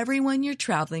that everyone you're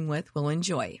traveling with will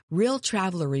enjoy. Real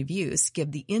traveler reviews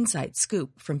give the inside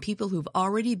scoop from people who've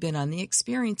already been on the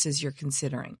experiences you're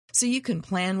considering. So you can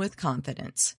plan with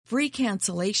confidence. Free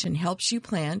cancellation helps you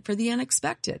plan for the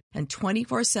unexpected. And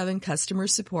 24/7 customer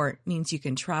support means you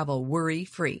can travel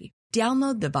worry-free.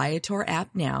 Download the Viator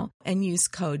app now and use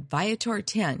code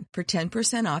Viator10 for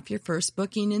 10% off your first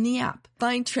booking in the app.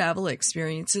 Find travel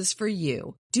experiences for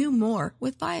you. Do more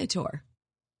with Viator.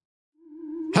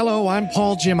 Hello, I'm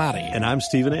Paul Giamatti. And I'm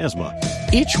Stephen Asma.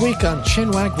 Each week on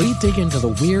Chinwag, we dig into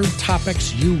the weird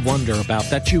topics you wonder about,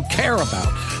 that you care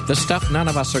about. The stuff none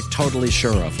of us are totally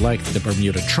sure of, like the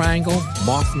Bermuda Triangle,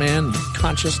 Mothman,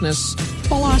 consciousness,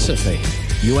 philosophy,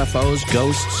 UFOs,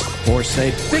 ghosts, or,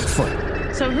 say, Bigfoot.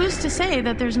 So who's to say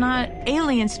that there's not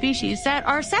alien species that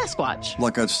are Sasquatch?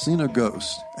 Like I've seen a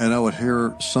ghost, and I would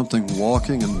hear something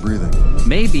walking and breathing.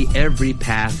 Maybe every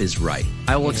path is right.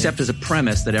 I will accept as a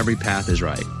premise that every path is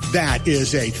right. That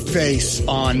is a face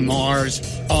on Mars,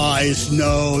 eyes,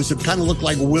 nose. It kind of looked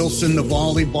like Wilson the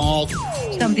volleyball.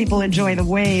 Some people enjoy the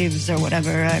waves or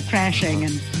whatever crashing,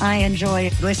 and I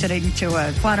enjoy listening to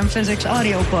a quantum physics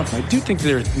audiobook. I do think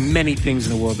there are many things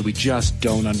in the world that we just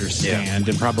don't understand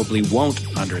and probably won't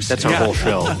understand. That's our whole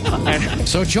show.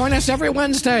 So join us every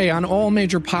Wednesday on all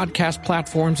major podcast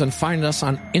platforms and find us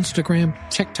on Instagram,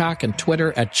 TikTok, and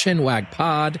Twitter at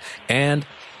ChinwagPod and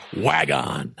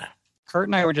Wagon. Kurt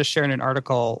and I were just sharing an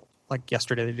article like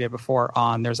yesterday, the day before,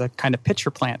 on there's a kind of pitcher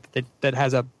plant that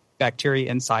has a bacteria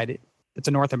inside it. It's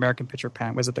a North American pitcher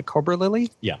plant. Was it the cobra lily?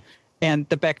 Yeah. And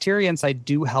the bacteria inside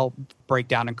do help break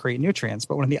down and create nutrients.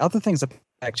 But one of the other things that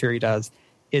bacteria does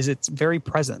is its very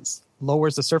presence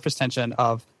lowers the surface tension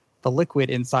of the liquid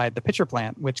inside the pitcher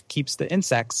plant, which keeps the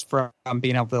insects from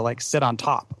being able to like sit on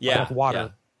top of water. Yeah.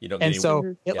 You don't and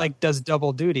so it like does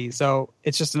double duty. So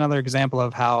it's just another example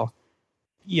of how,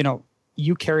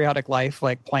 eukaryotic life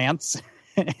like plants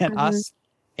and us,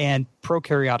 and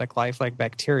prokaryotic life like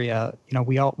bacteria,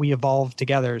 we evolved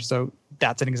together. So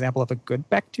that's an example of a good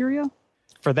bacteria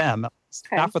for them,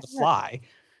 not for the fly.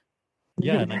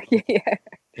 Yeah.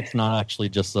 It's not actually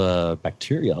just a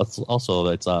bacteria.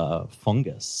 It's a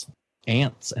fungus.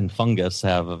 Ants and fungus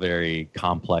have a very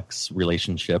complex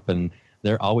relationship, and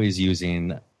they're always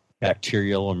using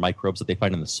bacterial or microbes that they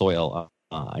find in the soil.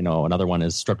 I know another one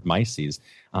is Streptomyces.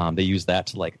 They use that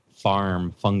to like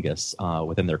farm fungus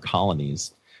within their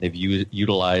colonies. They've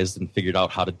utilized and figured out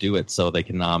how to do it so they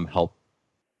can help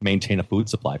maintain a food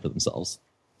supply for themselves.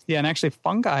 Yeah, and actually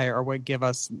fungi are what give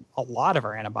us a lot of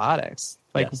our antibiotics.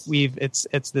 Like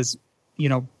it's this,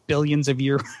 billions of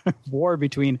year war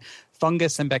between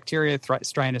fungus and bacteria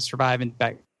trying to survive, and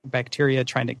bacteria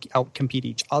trying to outcompete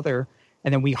each other.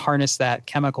 And then we harness that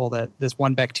chemical that this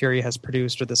one bacteria has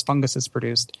produced or this fungus has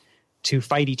produced to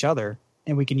fight each other.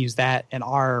 And we can use that in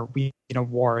our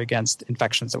war against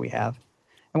infections that we have.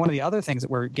 And one of the other things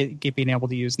that we're being able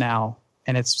to use now,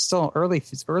 and it's still early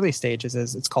stages,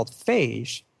 is it's called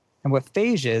phage. And what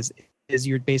phage is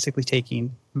you're basically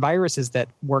taking viruses that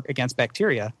work against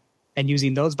bacteria and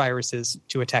using those viruses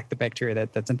to attack the bacteria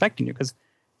that's infecting you, because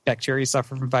bacteria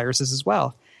suffer from viruses as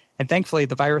well. And thankfully,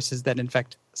 the viruses that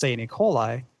infect, say, an E.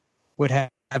 coli would have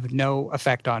no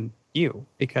effect on you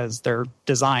because they're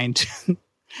designed to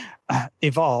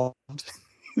evolved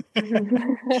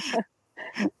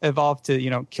evolved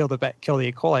to kill the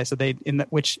E. coli. So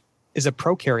which is a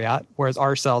prokaryote, whereas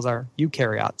our cells are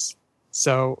eukaryotes.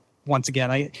 So once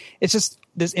again, it's just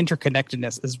this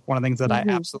interconnectedness is one of the things that I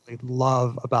absolutely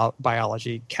love about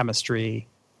biology, chemistry,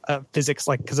 physics,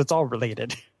 because it's all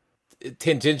related.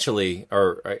 Tangentially,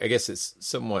 or I guess it's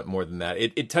somewhat more than that.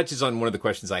 It touches on one of the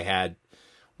questions I had,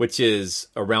 which is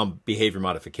around behavior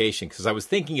modification, because I was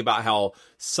thinking about how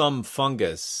some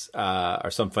fungus or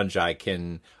some fungi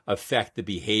can affect the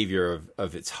behavior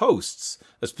of its hosts.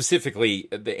 Specifically,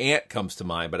 the ant comes to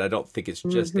mind, but I don't think it's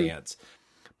just ants.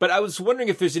 But I was wondering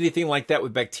if there's anything like that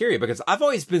with bacteria, because I've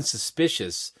always been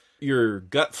suspicious your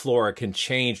gut flora can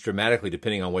change dramatically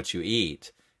depending on what you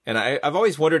eat. And I've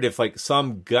always wondered if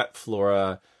some gut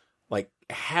flora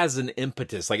has an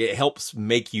impetus, it helps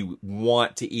make you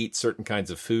want to eat certain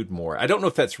kinds of food more. I don't know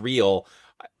if that's real.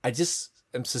 I just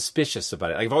am suspicious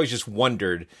about it. I've always just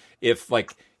wondered if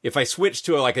I switched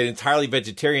to an entirely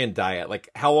vegetarian diet,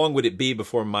 how long would it be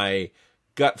before my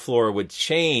gut flora would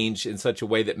change in such a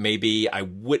way that maybe I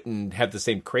wouldn't have the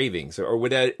same cravings, or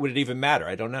would it even matter?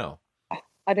 I don't know.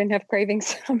 I don't have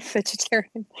cravings. I'm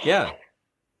vegetarian. Yeah.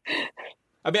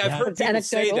 I mean, I've heard people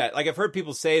say that. I've heard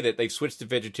people say that they've switched to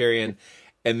vegetarian,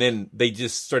 and then they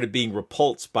just started being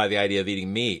repulsed by the idea of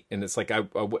eating meat. And it's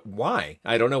why?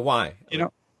 I don't know why.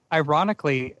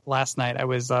 Ironically, last night I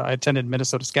attended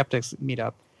Minnesota Skeptics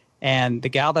meetup, and the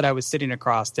gal that I was sitting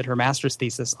across did her master's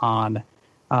thesis on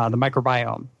the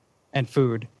microbiome and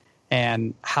food,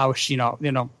 and how she,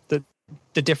 the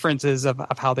differences of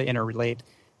how they interrelate.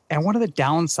 And one of the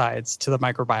downsides to the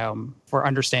microbiome for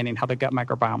understanding how the gut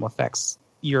microbiome affects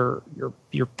your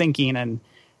thinking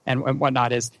and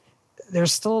whatnot is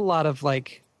there's still a lot of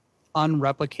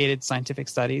unreplicated scientific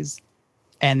studies,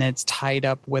 and it's tied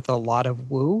up with a lot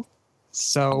of woo.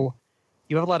 So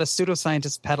you have a lot of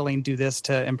pseudoscientists peddling do this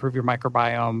to improve your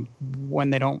microbiome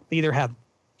when they don't either have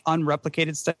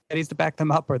unreplicated studies to back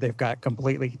them up, or they've got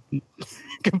completely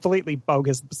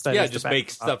bogus studies. Yeah, just make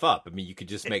stuff up. I mean, you could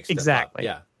just make stuff exactly.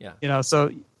 up. Yeah.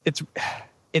 So it's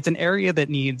an area that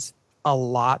needs a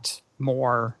lot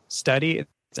more study.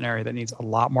 It's an area that needs a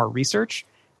lot more research.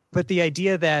 But the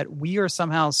idea that we are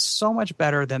somehow so much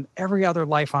better than every other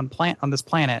life on this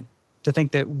planet, to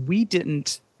think that we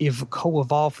didn't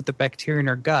co-evolve with the bacteria in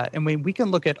our gut. And we can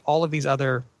look at all of these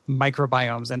other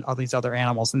microbiomes and all these other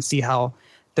animals and see how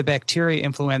the bacteria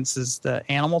influences the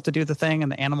animal to do the thing,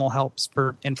 and the animal helps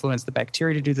influence the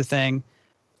bacteria to do the thing.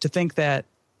 To think that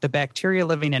the bacteria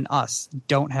living in us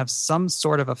don't have some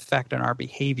sort of effect on our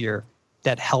behavior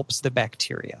that helps the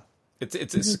bacteria.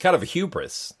 It's kind of a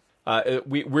hubris.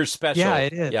 We're special. Yeah,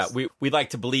 it is. Yeah, we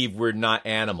like to believe we're not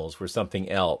animals. We're something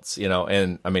else,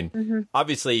 And I mean,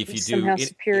 obviously, if you do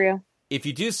superior. If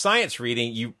you do science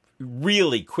reading, you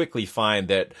really quickly find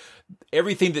that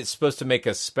everything that's supposed to make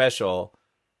us special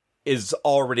is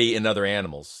already in other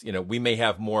animals. We may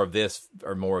have more of this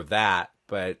or more of that,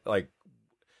 but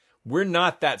we're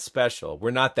not that special.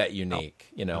 We're not that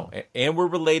unique, and we're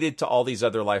related to all these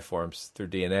other life forms through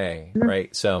DNA,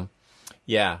 right? So,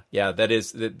 yeah,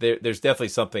 there's definitely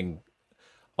something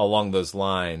along those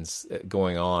lines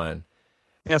going on.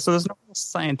 Yeah, so there's no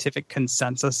scientific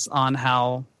consensus on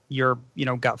how your,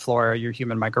 gut flora, your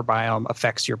human microbiome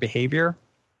affects your behavior,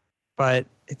 but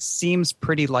it seems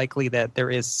pretty likely that there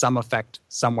is some effect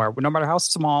somewhere, no matter how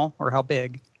small or how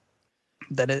big,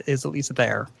 that it is at least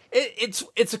there.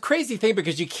 It's a crazy thing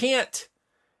because you can't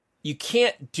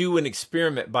do an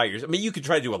experiment by yourself. I mean, you could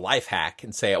try to do a life hack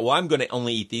and say, well, I'm going to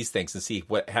only eat these things and see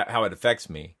how it affects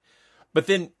me. But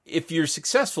then if you're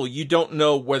successful, you don't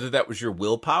know whether that was your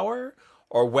willpower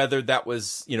or whether that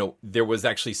was, there was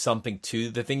actually something to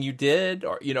the thing you did,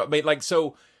 or,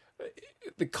 so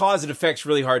the cause and effect's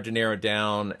really hard to narrow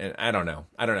down. And I don't know.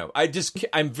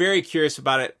 I'm very curious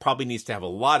about it. Probably needs to have a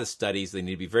lot of studies. They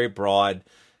need to be very broad.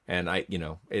 And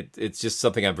it's just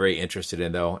something I'm very interested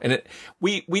in, though. And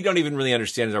we don't even really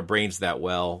understand our brains that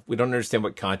well. We don't understand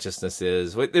what consciousness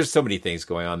is. There's so many things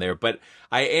going on there. But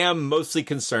I am mostly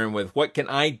concerned with what can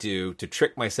I do to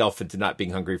trick myself into not being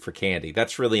hungry for candy.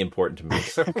 That's really important to me.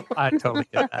 So. I totally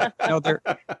get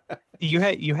that.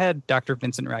 You had Dr.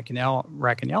 Vincent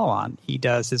Racaniello on. He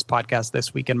does his podcast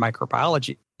This Week in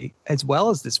Microbiology, as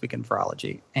well as This Week in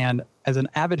Virology. And as an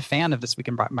avid fan of This Week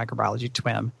in Microbiology,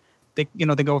 TWIM, they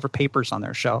go over papers on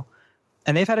their show,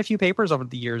 and they've had a few papers over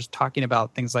the years talking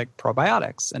about things like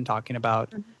probiotics and talking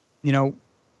about,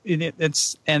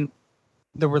 it's and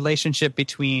the relationship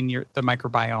between the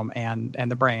microbiome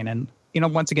and the brain. And,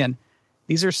 once again,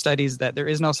 these are studies that there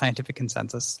is no scientific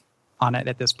consensus on it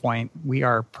at this point. We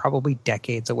are probably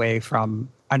decades away from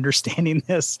understanding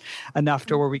this enough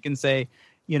to where we can say,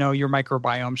 your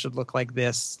microbiome should look like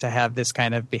this to have this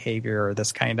kind of behavior or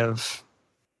this kind of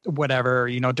whatever.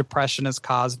 Depression is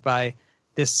caused by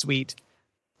this suite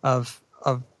of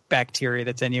bacteria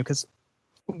that's in you. Because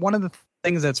one of the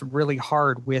things that's really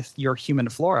hard with your human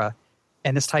flora,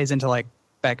 and this ties into like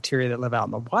bacteria that live out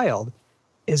in the wild,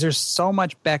 is there's so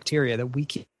much bacteria that we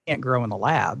can't grow in the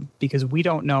lab because we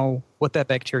don't know what that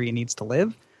bacteria needs to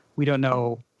live. We don't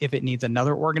know if it needs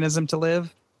another organism to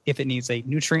live, if it needs a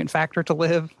nutrient factor to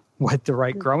live, what the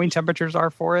right growing temperatures are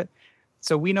for it.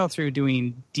 So we know through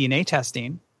doing DNA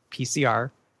testing,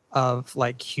 PCR, of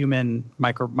like human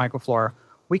microflora,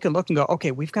 we can look and go,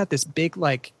 okay, we've got this big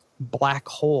like black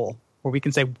hole where we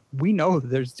can say, we know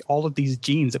there's all of these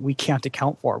genes that we can't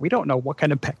account for. We don't know what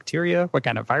kind of bacteria, what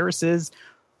kind of viruses.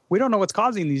 We don't know what's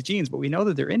causing these genes, but we know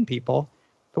that they're in people,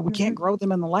 but we can't grow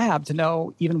them in the lab to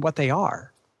know even what they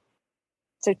are.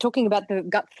 So talking about the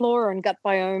gut flora and gut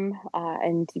biome,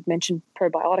 and you mentioned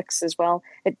probiotics as well.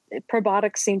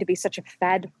 Probiotics seem to be such a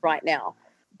fad right now.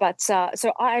 But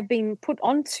so I've been put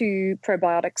onto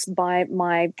probiotics by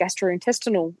my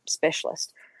gastrointestinal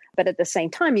specialist. But at the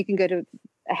same time, you can go to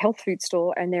a health food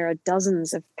store and there are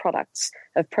dozens of products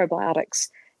of probiotics.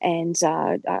 And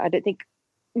I don't think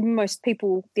most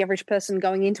people, the average person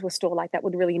going into a store like that,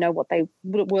 would really know what they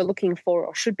were looking for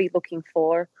or should be looking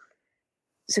for.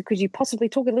 So could you possibly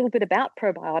talk a little bit about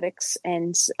probiotics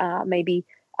and maybe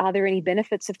are there any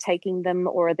benefits of taking them,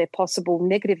 or are there possible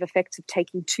negative effects of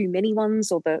taking too many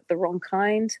ones or the wrong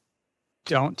kind?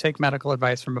 Don't take medical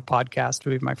advice from a podcast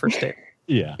would be my first statement.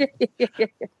 Yeah.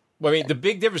 Well, I mean, the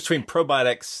big difference between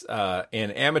probiotics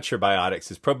and amateur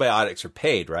biotics is probiotics are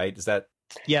paid, right? Is that?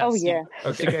 Yes. Oh, yeah.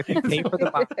 Okay. If you pay for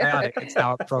the probiotic, it's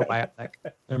now a probiotic.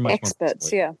 They're much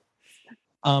experts, yeah.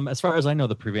 As far as I know,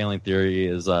 the prevailing theory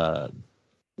is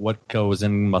what goes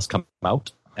in must come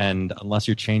out. And unless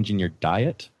you're changing your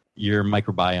diet, your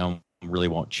microbiome really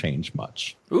won't change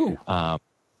much. Ooh.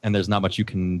 And there's not much you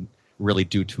can really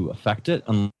do to affect it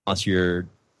unless you're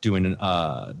doing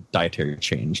a dietary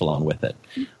change along with it.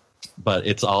 But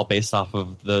it's all based off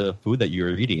of the food that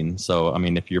you're eating. So, I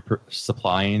mean, if you're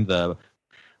supplying the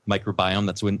microbiome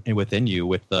that's within you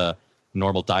with the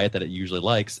normal diet that it usually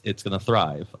likes, it's going to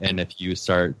thrive. And if you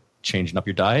start changing up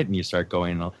your diet and you start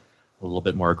going a little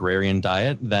bit more agrarian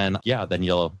diet, then you're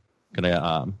going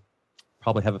to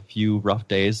probably have a few rough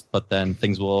days, but then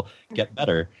things will get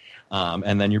better.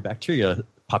 And then your bacteria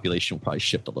population will probably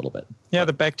shift a little bit. Yeah,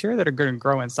 the bacteria that are going to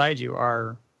grow inside you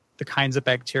are the kinds of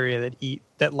bacteria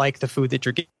that like the food that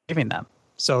you're giving them.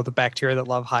 So the bacteria that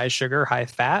love high sugar, high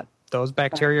fat, those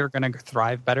bacteria are going to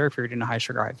thrive better if you're eating a high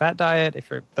sugar, high fat diet. If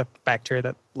you're the bacteria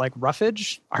that like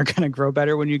roughage are going to grow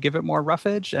better when you give it more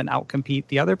roughage and outcompete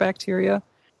the other bacteria.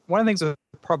 One of the things with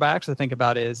probiotics to think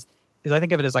about is I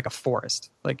think of it as like a forest.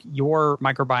 Like your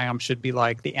microbiome should be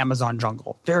like the Amazon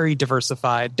jungle, very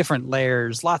diversified, different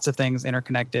layers, lots of things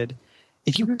interconnected.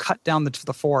 If you cut down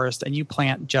the forest and you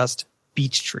plant just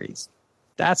beech trees,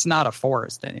 that's not a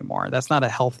forest anymore. That's not a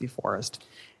healthy forest.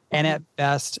 And at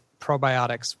best,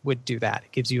 probiotics would do that.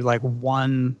 It gives you like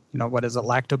one, what is it?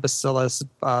 Lactobacillus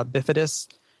bifidus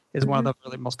is one of the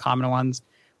really most common ones,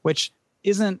 which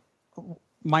isn't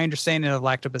my understanding of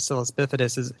Lactobacillus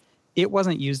bifidus is it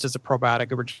wasn't used as a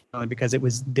probiotic originally because it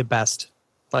was the best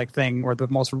thing or the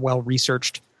most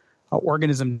well-researched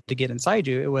organism to get inside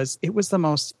you. It was the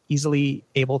most easily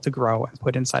able to grow and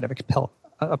put inside of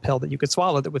a pill that you could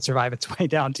swallow that would survive its way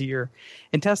down to your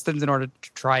intestines in order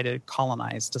to try to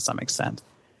colonize to some extent.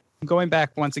 Going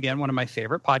back once again, one of my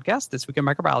favorite podcasts, This Week in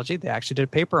Microbiology, they actually did a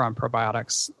paper on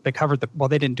probiotics. They covered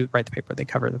they didn't write the paper, they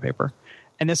covered the paper.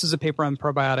 And this is a paper on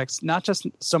probiotics, not just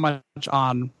so much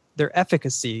on their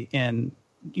efficacy in,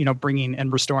 bringing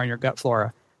and restoring your gut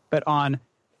flora, but on,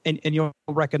 and you'll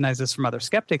recognize this from other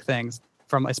skeptic things,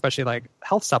 from especially like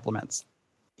health supplements.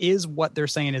 Is what they're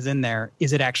saying is in there,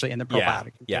 is it actually in the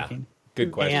probiotic you're taking?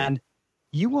 Good question. And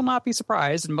you will not be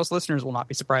surprised, and most listeners will not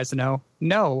be surprised to know,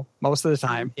 no, most of the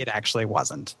time, it actually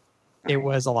wasn't. It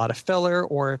was a lot of filler,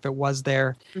 or if it was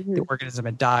there, the organism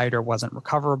had died or wasn't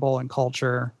recoverable in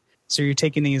culture. So you're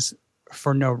taking these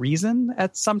for no reason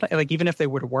at some time. Like even if they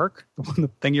would work, the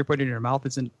thing you're putting in your mouth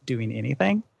isn't doing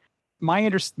anything. My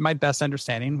best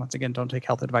understanding, once again, don't take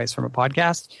health advice from a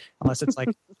podcast unless it's like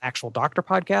an actual doctor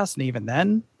podcast, and even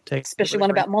then, especially one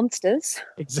about monsters.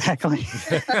 Exactly.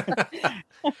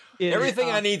 Everything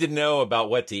I need to know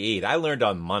about what to eat, I learned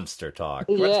on Monster Talk.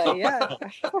 Yeah.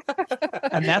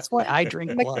 And that's why I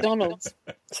drink blood. McDonald's.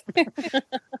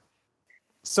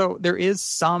 So there is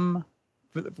some.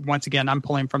 Once again, I'm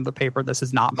pulling from the paper. This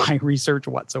is not my research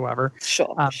whatsoever.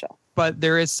 Sure. But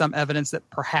there is some evidence that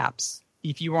perhaps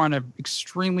if you are on an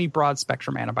extremely broad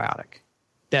spectrum antibiotic,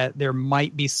 that there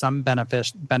might be some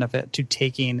benefit to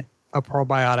taking a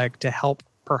probiotic to help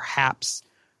perhaps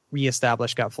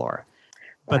reestablish gut flora.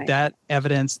 But Right. that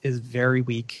evidence is very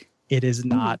weak. It is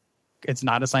not. It's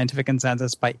not a scientific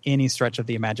consensus by any stretch of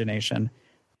the imagination.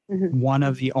 One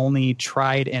of the only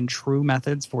tried and true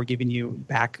methods for giving you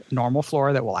back normal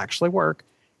flora that will actually work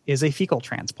is a fecal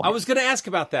transplant. I was going to ask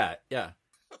about that. Yeah.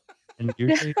 And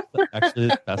usually, actually,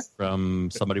 the best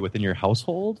from somebody within your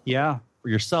household. Yeah. For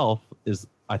yourself is,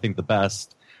 I think, the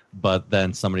best, but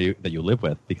then somebody that you live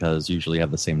with, because usually you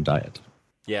have the same diet.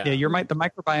 Yeah. Yeah, the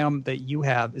microbiome that you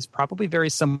have is probably very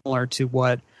similar to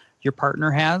what your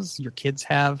partner has, your kids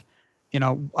have,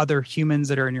 other humans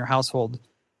that are in your household.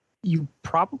 You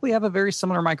probably have a very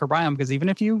similar microbiome, because even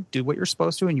if you do what you're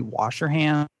supposed to and you wash your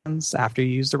hands after you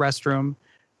use the restroom,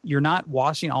 you're not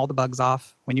washing all the bugs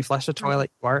off. When you flush the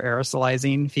toilet, you are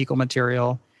aerosolizing fecal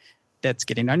material that's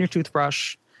getting on your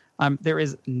toothbrush. There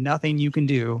is nothing you can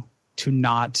do to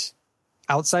not,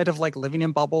 outside of like living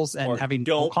in bubbles and Or having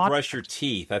don't brush your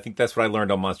teeth. I think that's what I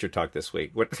learned on Monster Talk this week.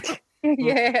 What?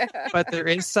 Yeah. But there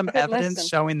is some Good evidence lesson.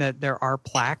 showing that there are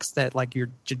plaques that, like your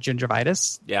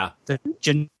gingivitis, Yeah. the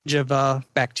gingiva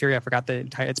bacteria, I forgot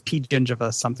it's P.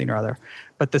 gingiva something or other,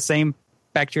 but the same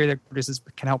bacteria that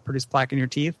can help produce plaque in your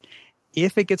teeth,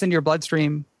 if it gets into your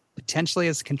bloodstream, potentially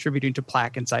is contributing to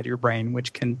plaque inside of your brain,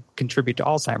 which can contribute to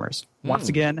Alzheimer's. Once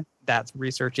again, that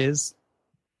research is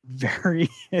we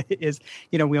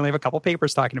only have a couple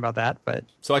papers talking about that, but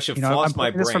So I should I'm floss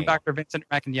my pulling this from brain. Dr. Vincent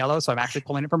Macaniello, so I'm actually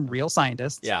pulling it from real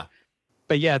scientists. Yeah.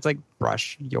 But yeah, it's like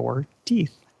brush your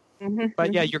teeth.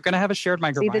 But yeah, you're going to have a shared See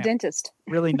microbiome. the dentist.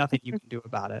 Really nothing you can do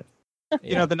about it.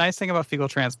 The nice thing about fecal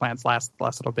transplants, last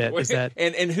little bit, is that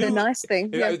and who The nice thing.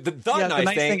 Yeah. the Yeah, the nice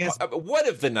nice thing, thing is- one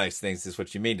of the nice things is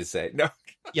what you mean to say. No.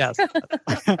 yes,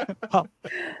 well,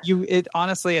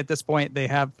 honestly at this point they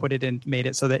have made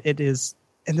it so that it is,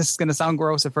 and this is going to sound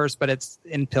gross at first, but it's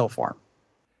in pill form.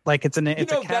 Like it's a that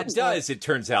capsule. does, it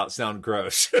turns out, sound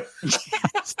gross.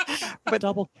 But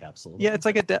double capsule. Yeah, it's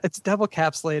like it's double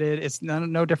capsulated. It's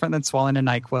no different than swallowing a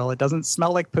NyQuil. It doesn't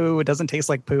smell like poo. It doesn't taste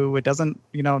like poo. It doesn't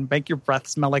make your breath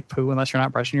smell like poo unless you're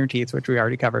not brushing your teeth, which we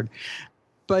already covered.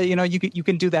 But you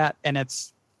can do that, and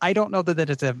I don't know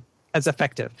that it's as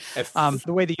effective.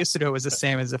 The way they used to do it was the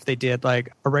same as if they did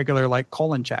like a regular like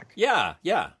colon check. Yeah.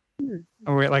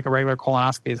 Or like a regular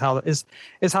colonoscopy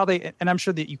is how they, and I'm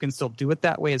sure that you can still do it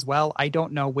that way as well. I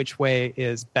don't know which way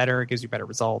is better. It gives you better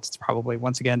results. It's probably,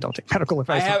 once again, don't take medical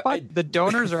advice. But the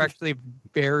donors are actually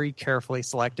very carefully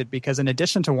selected, because in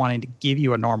addition to wanting to give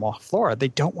you a normal flora, they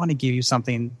don't want to give you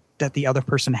something that the other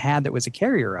person had that was a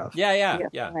carrier of. Yeah.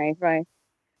 Right.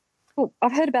 Cool.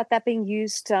 I've heard about that being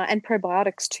used, and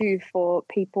probiotics too, for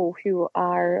people who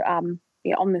are on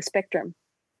the spectrum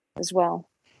as well.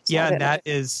 So Yeah, I don't and that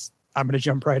is, I'm going to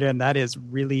jump right in. That is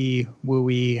really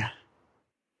wooey,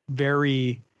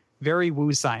 very, very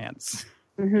woo science.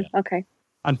 Okay.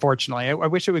 Unfortunately, I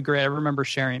wish it would great. I remember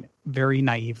sharing very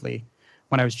naively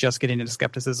when I was just getting into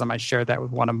skepticism. I shared that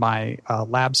with one of my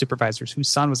lab supervisors whose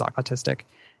son was autistic.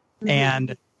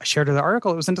 And I shared the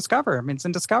article. It was in Discover. I mean, it's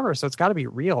in Discover, so it's got to be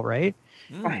real, right?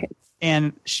 Right.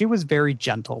 And she was very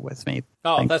gentle with me.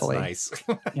 Oh, thankfully. that's nice.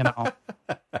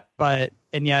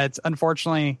 Yeah, it's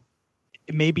unfortunately,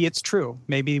 maybe it's true.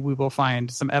 Maybe we will find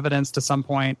some evidence to some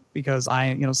point, because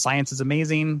science is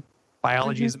amazing,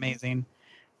 biology is amazing,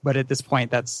 but at this point,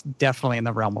 that's definitely in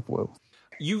the realm of woo.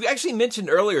 You actually mentioned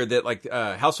earlier that like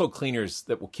household cleaners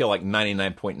that will kill like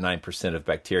 99.9% of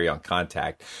bacteria on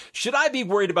contact. Should I be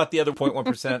worried about the other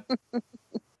 0.1%?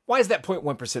 Why is that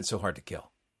 0.1% so hard to kill?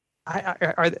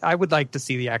 I would like to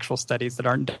see the actual studies that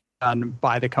aren't done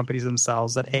by the companies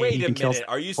themselves. That Wait you a can kill minute.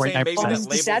 Are you saying maybe that 0.9%.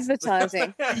 label's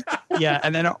advertising? Yeah,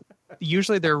 and then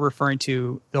usually they're referring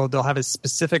to they'll have a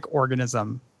specific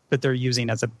organism that they're using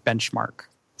as a benchmark.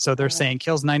 So they're saying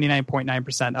kills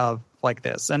 99.9% of like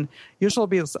this, and usually it'll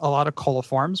be a lot of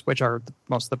coliforms, which are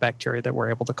most of the bacteria that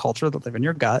we're able to culture that live in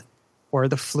your gut, or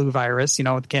the flu virus.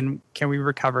 Can we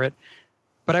recover it?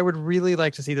 But I would really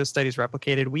like to see those studies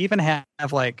replicated. We even have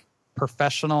like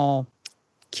professional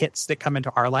kits that come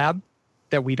into our lab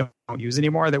that we don't use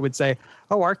anymore that would say,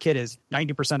 oh, our kit is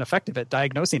 90% effective at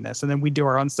diagnosing this. And then we do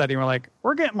our own study and we're like,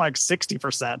 we're getting like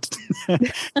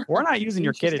 60%. We're not using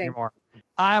your kit anymore.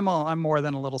 I'm more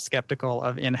than a little skeptical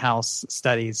of in-house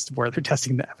studies where they're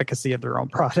testing the efficacy of their own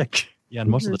product. Yeah, and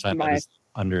most of the time that is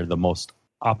under the most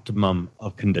optimum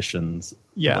of conditions.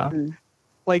 Yeah.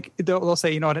 Like they'll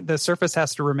say, the surface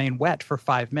has to remain wet for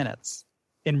 5 minutes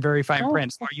in very fine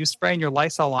print. So are you spraying your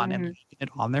Lysol on and leaving it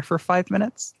on there for 5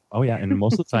 minutes? Oh, yeah. And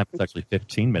most of the time, it's actually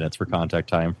 15 minutes for contact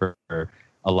time for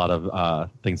a lot of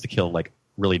things to kill, like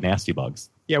really nasty bugs.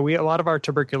 Yeah, a lot of our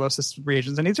tuberculosis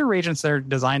reagents, and these are reagents that are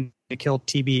designed to kill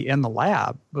TB in the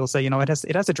lab. We'll say, it has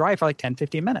to dry for like 10,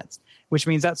 15 minutes, which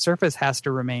means that surface has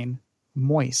to remain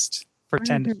moist for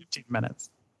 10 to 15 minutes.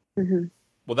 Mm-hmm.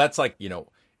 Well, that's like,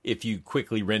 if you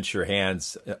quickly rinse your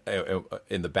hands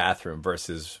in the bathroom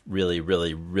versus really,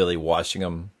 really, really washing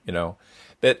them,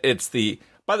 that it's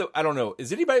by the way, I don't know.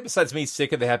 Is anybody besides me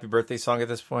sick of the Happy Birthday song at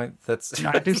this point? That's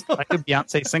I do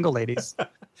Beyonce Single Ladies.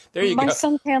 There you go. My go.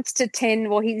 son counts to 10.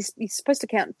 Well, he's supposed to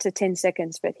count to 10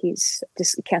 seconds, but he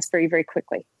counts very, very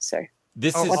quickly. So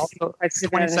this is also,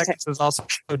 20 seconds is also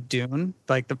Dune.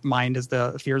 Like the mind is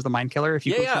fear is the mind killer. If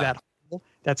you go through that hole,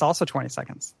 that's also 20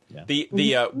 seconds.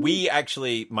 Yeah. We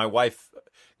actually, my wife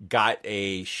got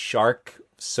a shark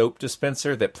soap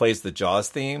dispenser that plays the Jaws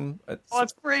theme. Oh,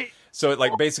 that's great. So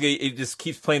basically it just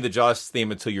keeps playing the Jaws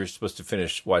theme until you're supposed to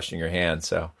finish washing your hands.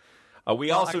 So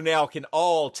we also now can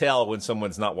all tell when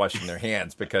someone's not washing their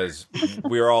hands because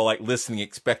we're all like listening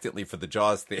expectantly for the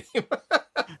Jaws theme.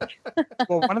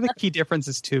 Well, one of the key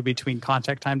differences too between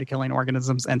contact time to killing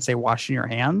organisms and say washing your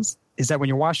hands is that when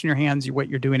you're washing your hands, what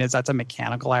you're doing is that's a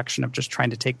mechanical action of just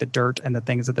trying to take the dirt and the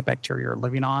things that the bacteria are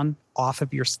living on off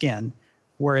of your skin.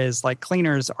 Whereas like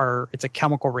cleaners it's a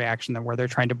chemical reaction where they're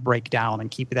trying to break down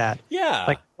and keep that. Yeah.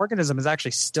 Like organism is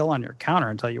actually still on your counter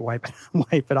until you wipe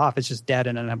it off. It's just dead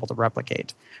and unable to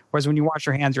replicate. Whereas when you wash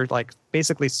your hands, you're like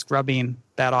basically scrubbing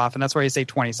that off. And that's why you say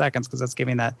 20 seconds because that's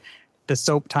giving the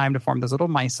soap time to form those little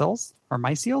micelles or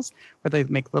mycelials where they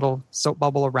make little soap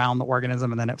bubble around the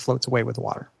organism and then it floats away with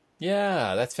water.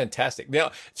 Yeah, that's fantastic.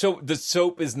 Now, so the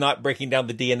soap is not breaking down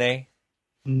the DNA?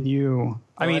 No.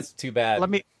 I mean, that's too bad.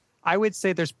 I would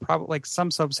say there's probably like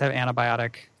some soaps have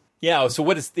antibiotic. Yeah. So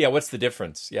what's the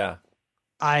difference? Yeah.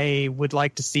 I would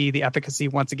like to see the efficacy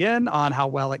once again on how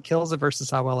well it kills it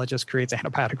versus how well it just creates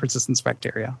antibiotic resistance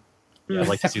bacteria. Yeah, I'd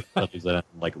like to see studies that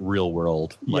like real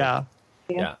world. Yeah.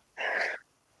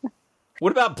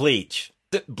 What about bleach?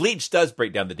 Bleach does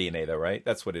break down the DNA though, right?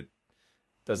 That's what it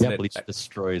doesn't. Yeah, bleach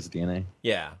destroys DNA.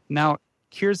 Yeah. Now,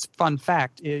 here's fun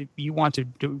fact. If you want to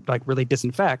do like really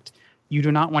disinfect, you do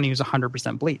not want to use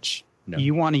 100% bleach. No.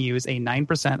 You want to use a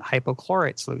 9%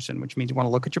 hypochlorite solution, which means you want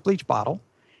to look at your bleach bottle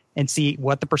and see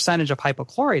what the percentage of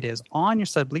hypochlorite is on your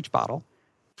said bleach bottle.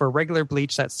 For regular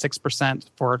bleach, that's 6%.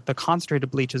 For the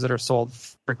concentrated bleaches that are sold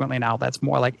frequently now, that's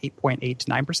more like 8.8 to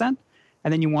 9%.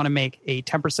 And then you want to make a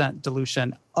 10%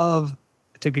 dilution to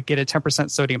get a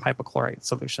 10% sodium hypochlorite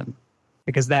solution.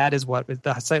 Because that is what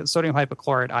the sodium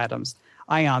hypochlorite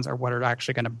ions are what are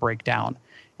actually going to break down.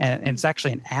 And it's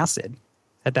actually an acid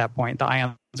at that point. The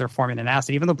ions are forming an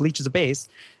acid. Even though bleach is a base,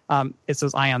 it's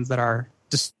those ions that are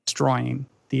destroying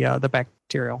the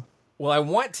bacterial. Well, I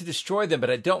want to destroy them,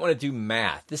 but I don't want to do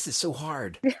math. This is so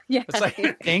hard. Yeah. It's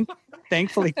like,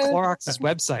 thankfully, Clorox's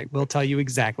website will tell you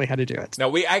exactly how to do it. No,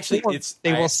 we actually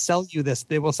they will sell you this.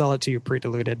 They will sell it to you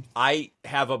pre-diluted. I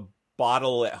have a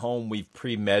bottle at home we've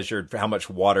pre-measured for how much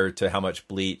water to how much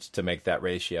bleach to make that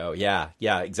ratio. Yeah,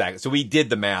 exactly. So we did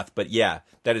the math, but yeah,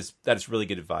 that is really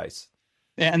good advice.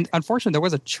 And unfortunately, there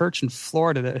was a church in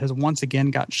Florida that has once again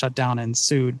got shut down and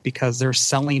sued because they're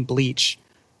selling bleach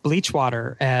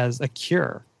water as a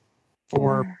cure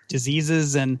for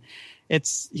diseases. And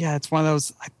it's one of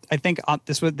those, I think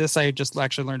this I just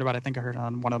actually learned about. I think I heard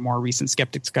on one of the more recent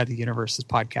Skeptics Guide to the Universe's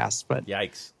podcasts, but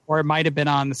yikes. Or it might have been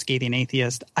on the Scathing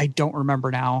Atheist. I don't remember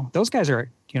now. Those guys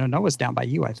are, Noah's down by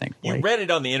you, I think. You read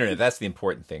it on the internet. That's the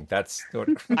important thing. I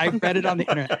read it on the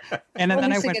internet. And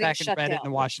then I went back and read it in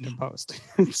the Washington Post.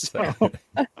 But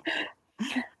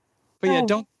yeah,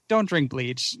 don't drink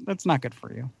bleach. That's not good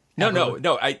for you. No.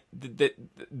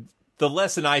 The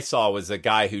lesson I saw was a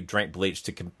guy who drank bleach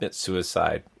to commit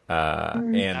suicide.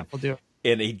 And will do it.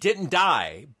 And he didn't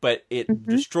die, but it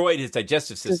destroyed his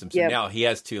digestive system. So now he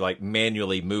has to like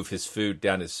manually move his food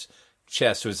down his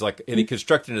chest. So it's like, and he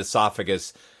constructed an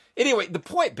esophagus. Anyway, the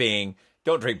point being,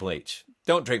 don't drink bleach.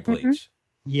 Don't drink bleach.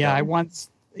 Yeah,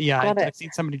 I've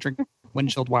seen somebody drink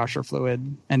windshield washer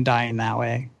fluid and dying that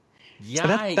way. Yikes.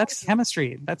 So that's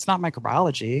chemistry. That's not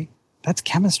microbiology. That's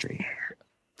chemistry.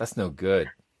 That's no good.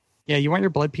 Yeah, you want your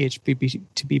blood pH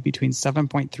to be between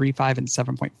 7.35 and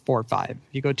 7.45. If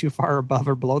you go too far above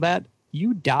or below that,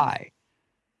 you die.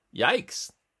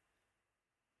 Yikes.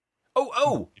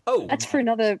 Oh. That's for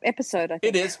another episode, I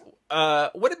think. It is.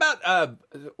 What about,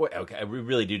 okay, we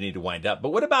really do need to wind up, but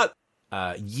what about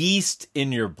yeast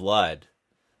in your blood?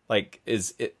 Like,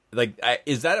 is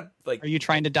that are you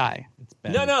trying to die?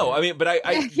 No. I mean, but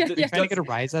trying to get a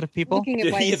rise out of people?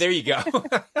 Yeah, there you go.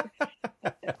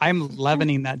 I'm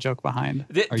leavening that joke behind.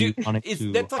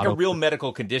 That's like a real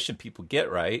medical condition people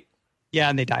get, right? Yeah,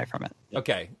 and they die from it.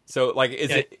 Okay, so like,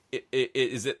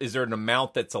 is there an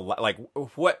amount that's like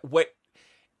what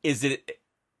is it?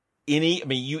 I mean,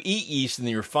 you eat yeast and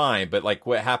then you're fine, but like,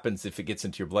 what happens if it gets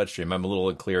into your bloodstream? I'm a little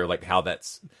unclear, like how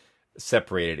that's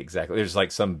separated exactly. There's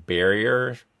like some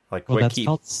barrier, like that's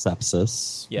called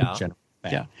sepsis. Yeah,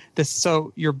 yeah.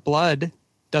 So your blood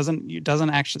doesn't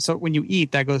actually. So when you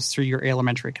eat, that goes through your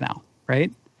alimentary canal,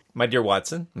 right? My dear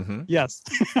Watson. Mm-hmm. Yes.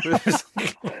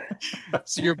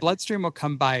 So your bloodstream will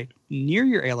come by near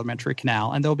your alimentary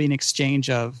canal, and there'll be an exchange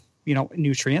of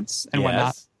nutrients and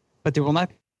whatnot, but there will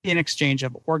not be an exchange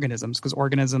of organisms, because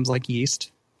organisms like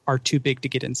yeast are too big to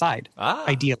get inside.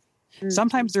 Ideally.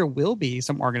 Sometimes there will be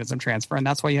some organism transfer, and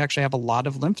that's why you actually have a lot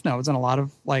of lymph nodes and a lot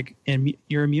of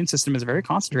your immune system is very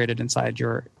concentrated inside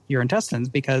your intestines,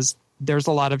 because there's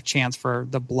a lot of chance for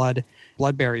the blood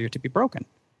barrier to be broken.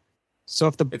 So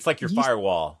if it's like your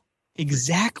firewall.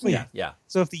 Exactly. Yeah.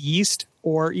 So if the yeast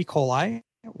or E. coli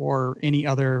or any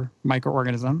other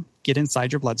microorganism get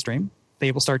inside your bloodstream,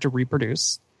 they will start to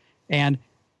reproduce, and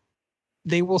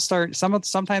they will start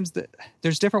sometimes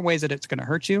there's different ways that it's going to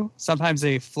hurt you. Sometimes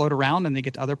they float around and they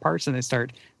get to other parts and they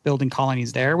start building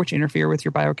colonies there, which interfere with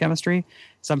your biochemistry.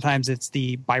 Sometimes it's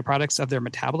the byproducts of their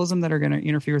metabolism that are going to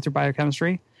interfere with your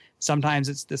biochemistry. Sometimes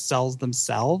it's the cells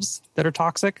themselves that are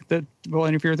toxic that will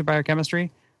interfere with the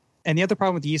biochemistry. And the other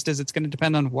problem with yeast is it's going to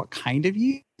depend on what kind of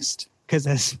yeast, because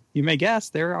as you may guess,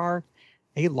 there are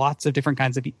lots of different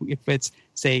kinds of, if it's,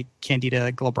 say,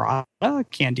 Candida glabrata,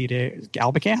 Candida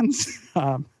albicans,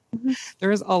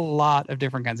 there is a lot of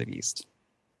different kinds of yeast.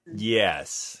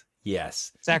 Yes.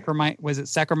 Was it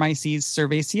Saccharomyces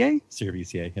cerevisiae?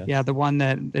 Cerevisiae, yeah. Yeah, the one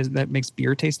that makes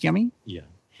beer taste yummy? Yeah.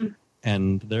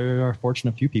 And there are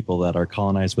fortunate few people that are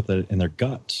colonized with it in their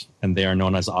gut, and they are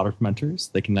known as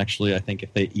autofermenters. They can actually, I think,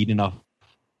 if they eat enough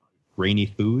grainy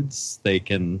foods, they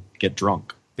can get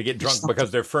drunk. They get drunk because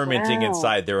they're fermenting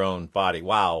inside their own body.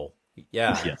 Wow.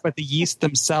 Yeah. But the yeast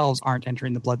themselves aren't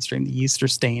entering the bloodstream. The yeast are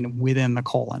staying within the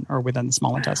colon or within the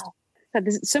small intestine. So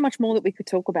there's so much more that we could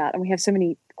talk about, and we have so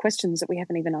many questions that we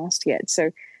haven't even asked yet.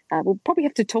 So we'll probably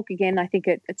have to talk again, I think,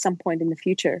 at some point in the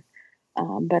future.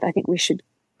 But I think we should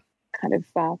kind of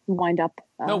wind up.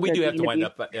 No, we do have to wind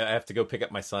up. I have to go pick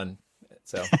up my son.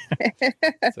 So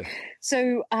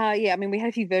I mean, we had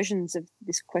a few versions of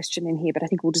this question in here, but I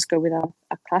think we'll just go with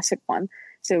a classic one.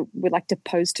 So we'd like to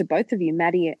pose to both of you,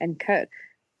 Maddie and Kurt,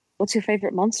 what's your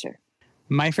favorite monster?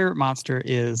 My favorite monster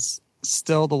is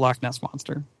still the Loch Ness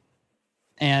Monster.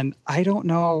 And I don't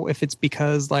know if it's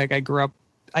because when I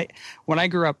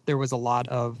grew up, there was a lot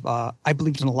of, I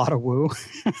believed in a lot of woo,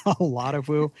 a lot of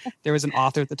woo. There was an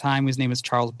author at the time whose name was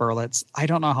Charles Berlitz. I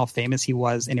don't know how famous he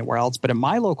was anywhere else, but in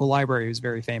my local library, he was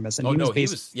very famous. And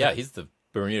he's the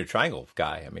Bermuda Triangle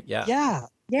guy. I mean, yeah. Yeah.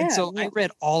 And so I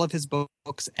read all of his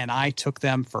books, and I took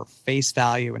them for face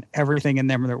value, and everything in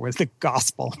them there was the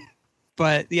gospel.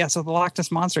 But yeah, so the Loch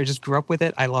Ness Monster, I just grew up with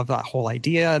it. I love that whole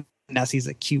idea. Nessie's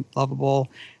a cute, lovable.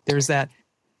 There's that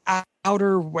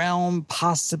outer realm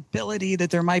possibility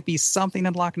that there might be something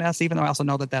in Loch Ness, even though I also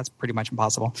know that that's pretty much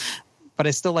impossible. But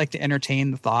I still like to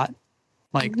entertain the thought,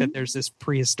 that there's this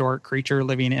prehistoric creature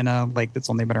living in a lake that's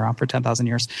only been around for 10,000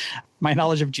 years. My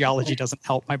knowledge of geology doesn't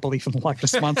help my belief in the Loch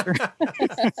Ness Monster.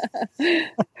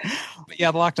 But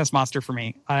yeah, the Loch Ness Monster for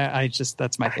me,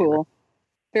 that's my favorite.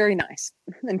 Very nice.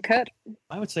 And Kurt?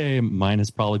 I would say mine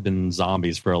has probably been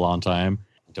zombies for a long time.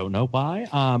 I don't know why.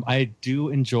 I do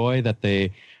enjoy that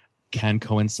they can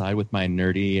coincide with my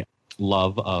nerdy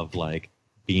love of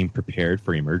being prepared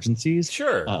for emergencies.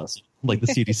 Sure. Like the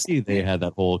CDC, they had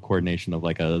that whole coordination of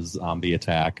a zombie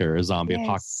attack or a zombie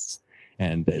apocalypse.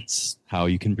 And it's how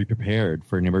you can be prepared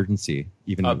for an emergency,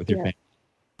 even with your family.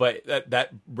 But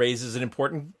that raises an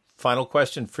important final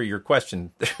question for your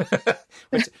question.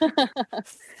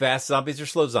 Fast zombies or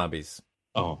slow zombies?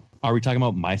 Oh, are we talking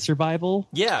about my survival?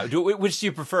 Yeah. Which do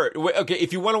you prefer? Okay,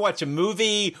 if you want to watch a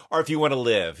movie or if you want to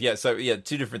live. Yeah, so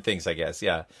two different things, I guess.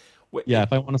 Yeah. Yeah,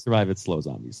 if I want to survive, it's slow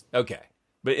zombies. Okay.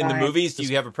 But in the movies, do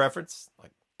you have a preference?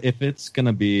 If it's going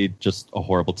to be just a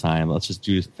horrible time, let's just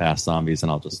do fast zombies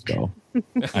and I'll just go.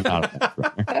 I'm not a fast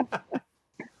runner.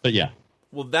 But yeah.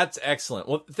 Well, that's excellent.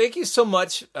 Well, thank you so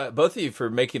much, both of you, for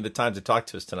making the time to talk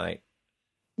to us tonight.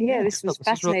 Yeah, this was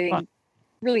fascinating.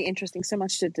 Really interesting. So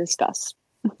much to discuss.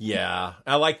 Yeah,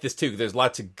 I like this too. There's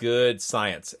lots of good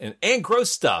science and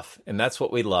gross stuff, and that's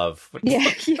what we love. Yeah.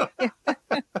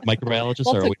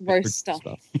 Microbiologists are always gross stuff.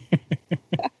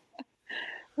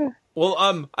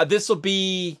 Well, this will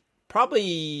be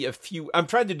probably a few. I'm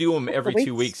trying to do them every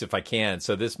 2 weeks if I can.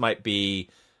 So this might be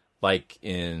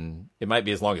it might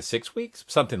be as long as 6 weeks,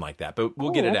 something like that. But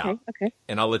we'll get it out, okay.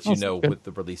 and I'll let you know what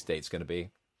the release date's going to be.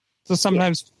 So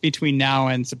sometimes between now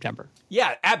and September.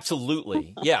 Yeah,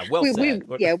 absolutely. Yeah, well said.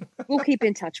 We'll keep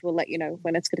in touch. We'll let you know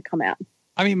when it's going to come out.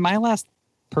 I mean, my last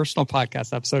personal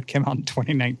podcast episode came out in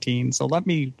 2019, so let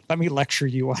me lecture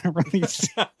you on a release.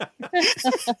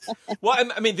 Well,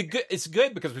 I mean, it's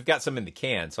good because we've got some in the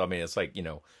can. So I mean, it's like,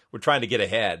 we're trying to get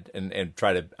ahead and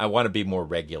try to. I want to be more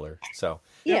regular. So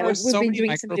yeah, there's we've so been many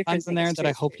doing some different microphones in there things that too.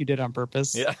 I hope you did on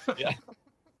purpose. Yeah.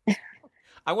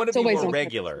 I want It's to be always more on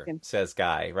regular, purpose. says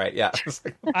Guy. Right? Yeah.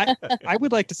 I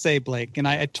would like to say, Blake, and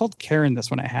I told Karen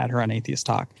this when I had her on Atheist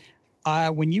Talk.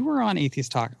 When you were on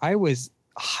Atheist Talk, I was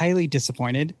highly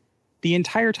disappointed. The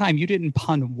entire time you didn't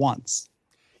pun once.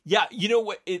 Yeah, you know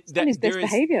what? That is best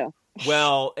behavior.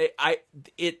 Well,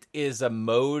 it is a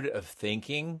mode of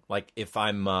thinking. Like if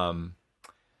I'm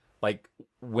like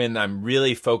when I'm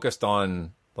really focused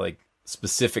on like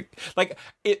specific, like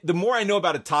the more I know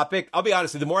about a topic, I'll be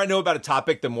honest, the more I know about a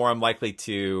topic, the more I'm likely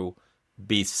to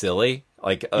be silly.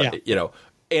 Like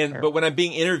but when I'm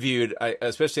being interviewed,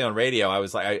 especially on radio, I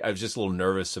was just a little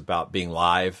nervous about being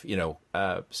live.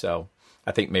 So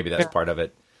I think maybe that's part of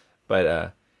it.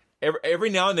 But every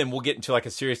now and then we'll get into like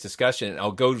a serious discussion, and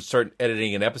I'll go start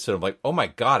editing an episode. I'm like, oh my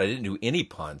God, I didn't do any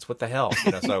puns. What the hell?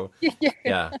 So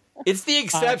yeah, it's the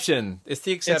exception. It's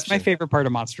the exception. It's my favorite part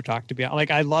of Monster Talk, to be honest.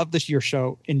 Like, I love your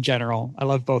show in general. I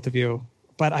love both of you,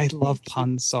 but I love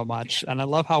puns so much, and I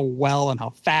love how well and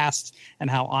how fast and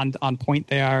how on point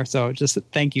they are. So just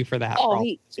thank you for that. Oh,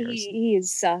 he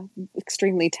is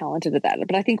extremely talented at that.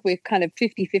 But I think we're kind of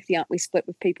 50-50, aren't we? Split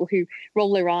with people who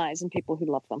roll their eyes and people who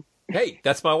love them. Hey,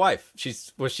 that's my wife. She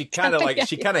kind of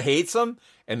she kind of hates them,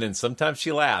 and then sometimes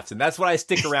she laughs, and that's what I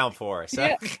stick around for.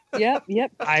 So.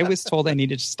 Yep. I was told I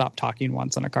needed to stop talking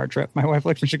once on a car trip. My wife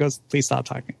looked at me, she goes, "Please stop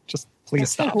talking. Just please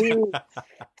stop."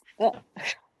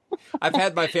 I've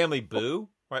had my family boo.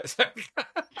 Right?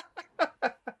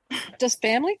 Just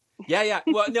family? Yeah.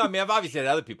 Well, no, I mean, I've obviously had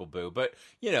other people boo, but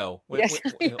Yes.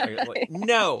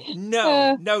 no,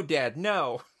 Dad,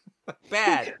 no,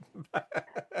 bad.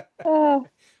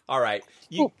 All right.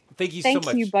 Thank you so much.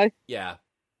 Thank you both. Yeah.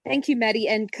 Thank you, Maddie.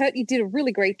 And Kurt, you did a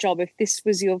really great job. If this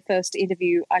was your first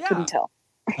interview, I couldn't tell.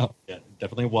 Oh, yeah, it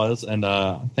definitely was. And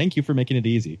thank you for making it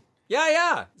easy.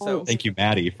 Yeah. So thank you,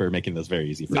 Maddie, for making this very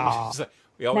easy for me. So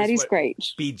we always Maddie's great.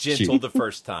 Be gentle the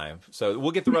first time. So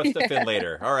we'll get the rough stuff in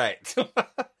later. All right.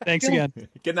 Thanks again.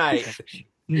 Good night.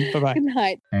 Bye-bye. Good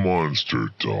night. Monster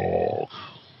Talk.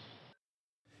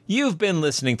 You've been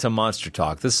listening to Monster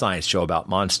Talk, the science show about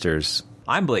monsters.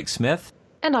 I'm Blake Smith.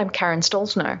 And I'm Karen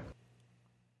Stolzno.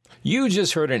 You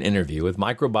just heard an interview with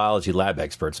microbiology lab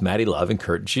experts Maddie Love and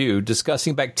Kurt Jude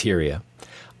discussing bacteria.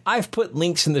 I've put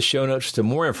links in the show notes to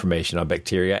more information on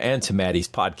bacteria and to Maddie's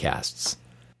podcasts.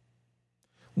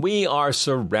 We are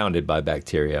surrounded by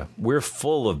bacteria. We're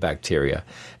full of bacteria.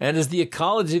 And as the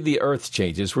ecology of the Earth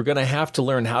changes, we're going to have to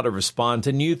learn how to respond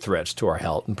to new threats to our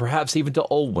health and perhaps even to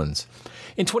old ones.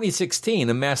 In 2016,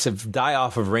 a massive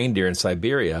die-off of reindeer in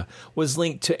Siberia was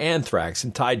linked to anthrax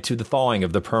and tied to the thawing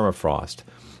of the permafrost.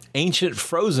 Ancient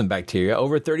frozen bacteria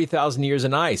over 30,000 years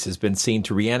in ice has been seen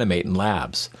to reanimate in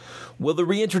labs. Will the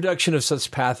reintroduction of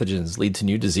such pathogens lead to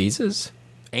new diseases?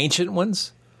 Ancient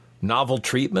ones? Novel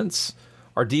treatments?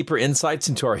 Or deeper insights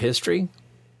into our history?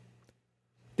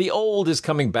 The old is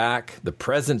coming back, the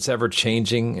present's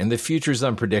ever-changing, and the future's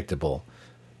unpredictable.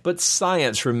 But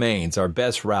science remains our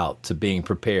best route to being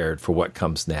prepared for what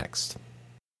comes next.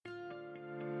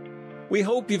 We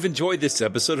hope you've enjoyed this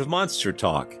episode of Monster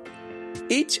Talk.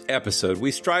 Each episode,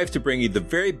 we strive to bring you the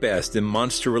very best in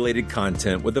monster-related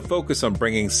content with a focus on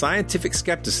bringing scientific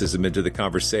skepticism into the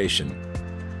conversation.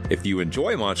 If you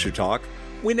enjoy Monster Talk,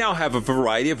 we now have a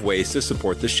variety of ways to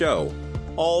support the show,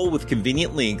 all with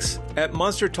convenient links at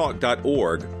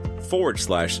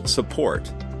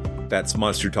monstertalk.org/support. That's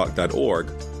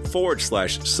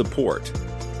monstertalk.org/support.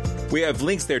 We have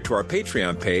links there to our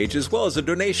Patreon page as well as a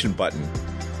donation button.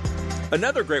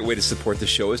 Another great way to support the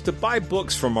show is to buy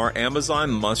books from our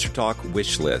Amazon Monster Talk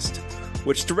wish list,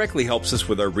 which directly helps us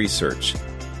with our research.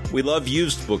 We love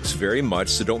used books very much,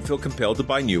 so don't feel compelled to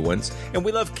buy new ones, and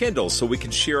we love Kindle so we can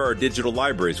share our digital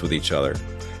libraries with each other.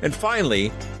 And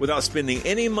finally, without spending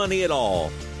any money at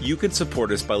all, you can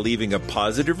support us by leaving a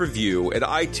positive review at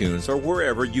iTunes or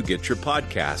wherever you get your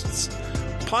podcasts.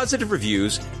 Positive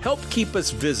reviews help keep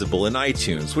us visible in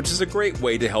iTunes, which is a great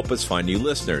way to help us find new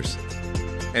listeners.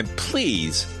 And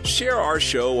please share our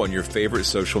show on your favorite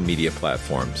social media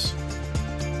platforms.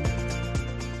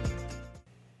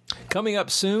 Coming up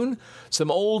soon,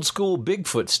 some old school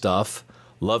Bigfoot stuff,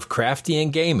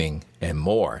 Lovecraftian gaming, and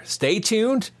more. Stay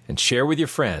tuned and share with your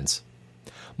friends.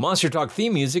 Monster Talk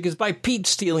theme music is by Pete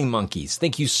Stealing Monkeys.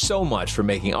 Thank you so much for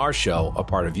making our show a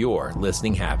part of your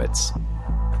listening habits.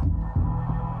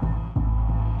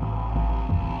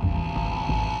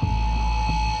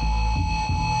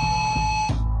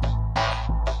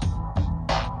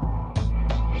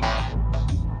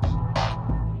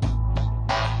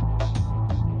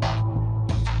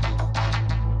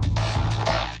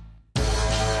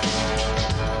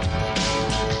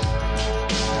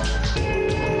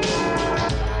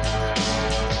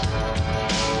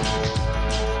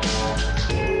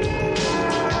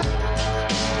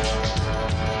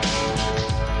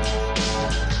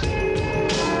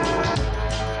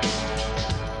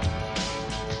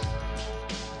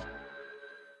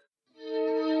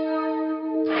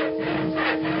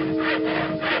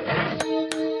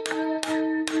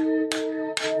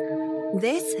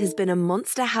 This has been a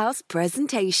Monster House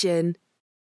presentation.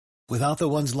 Without the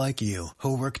ones like you,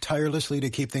 who work tirelessly to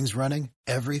keep things running,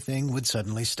 everything would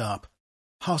suddenly stop.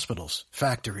 Hospitals,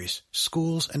 factories,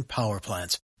 schools, and power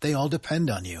plants, they all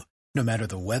depend on you. No matter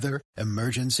the weather,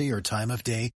 emergency, or time of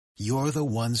day, you're the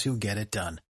ones who get it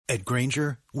done. At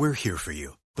Grainger, we're here for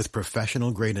you with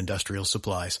professional-grade industrial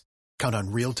supplies. Count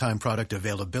on real-time product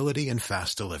availability and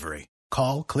fast delivery.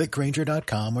 Call, click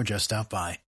Grainger.com, or just stop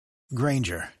by.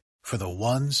 Grainger, for the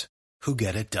ones who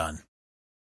get it done.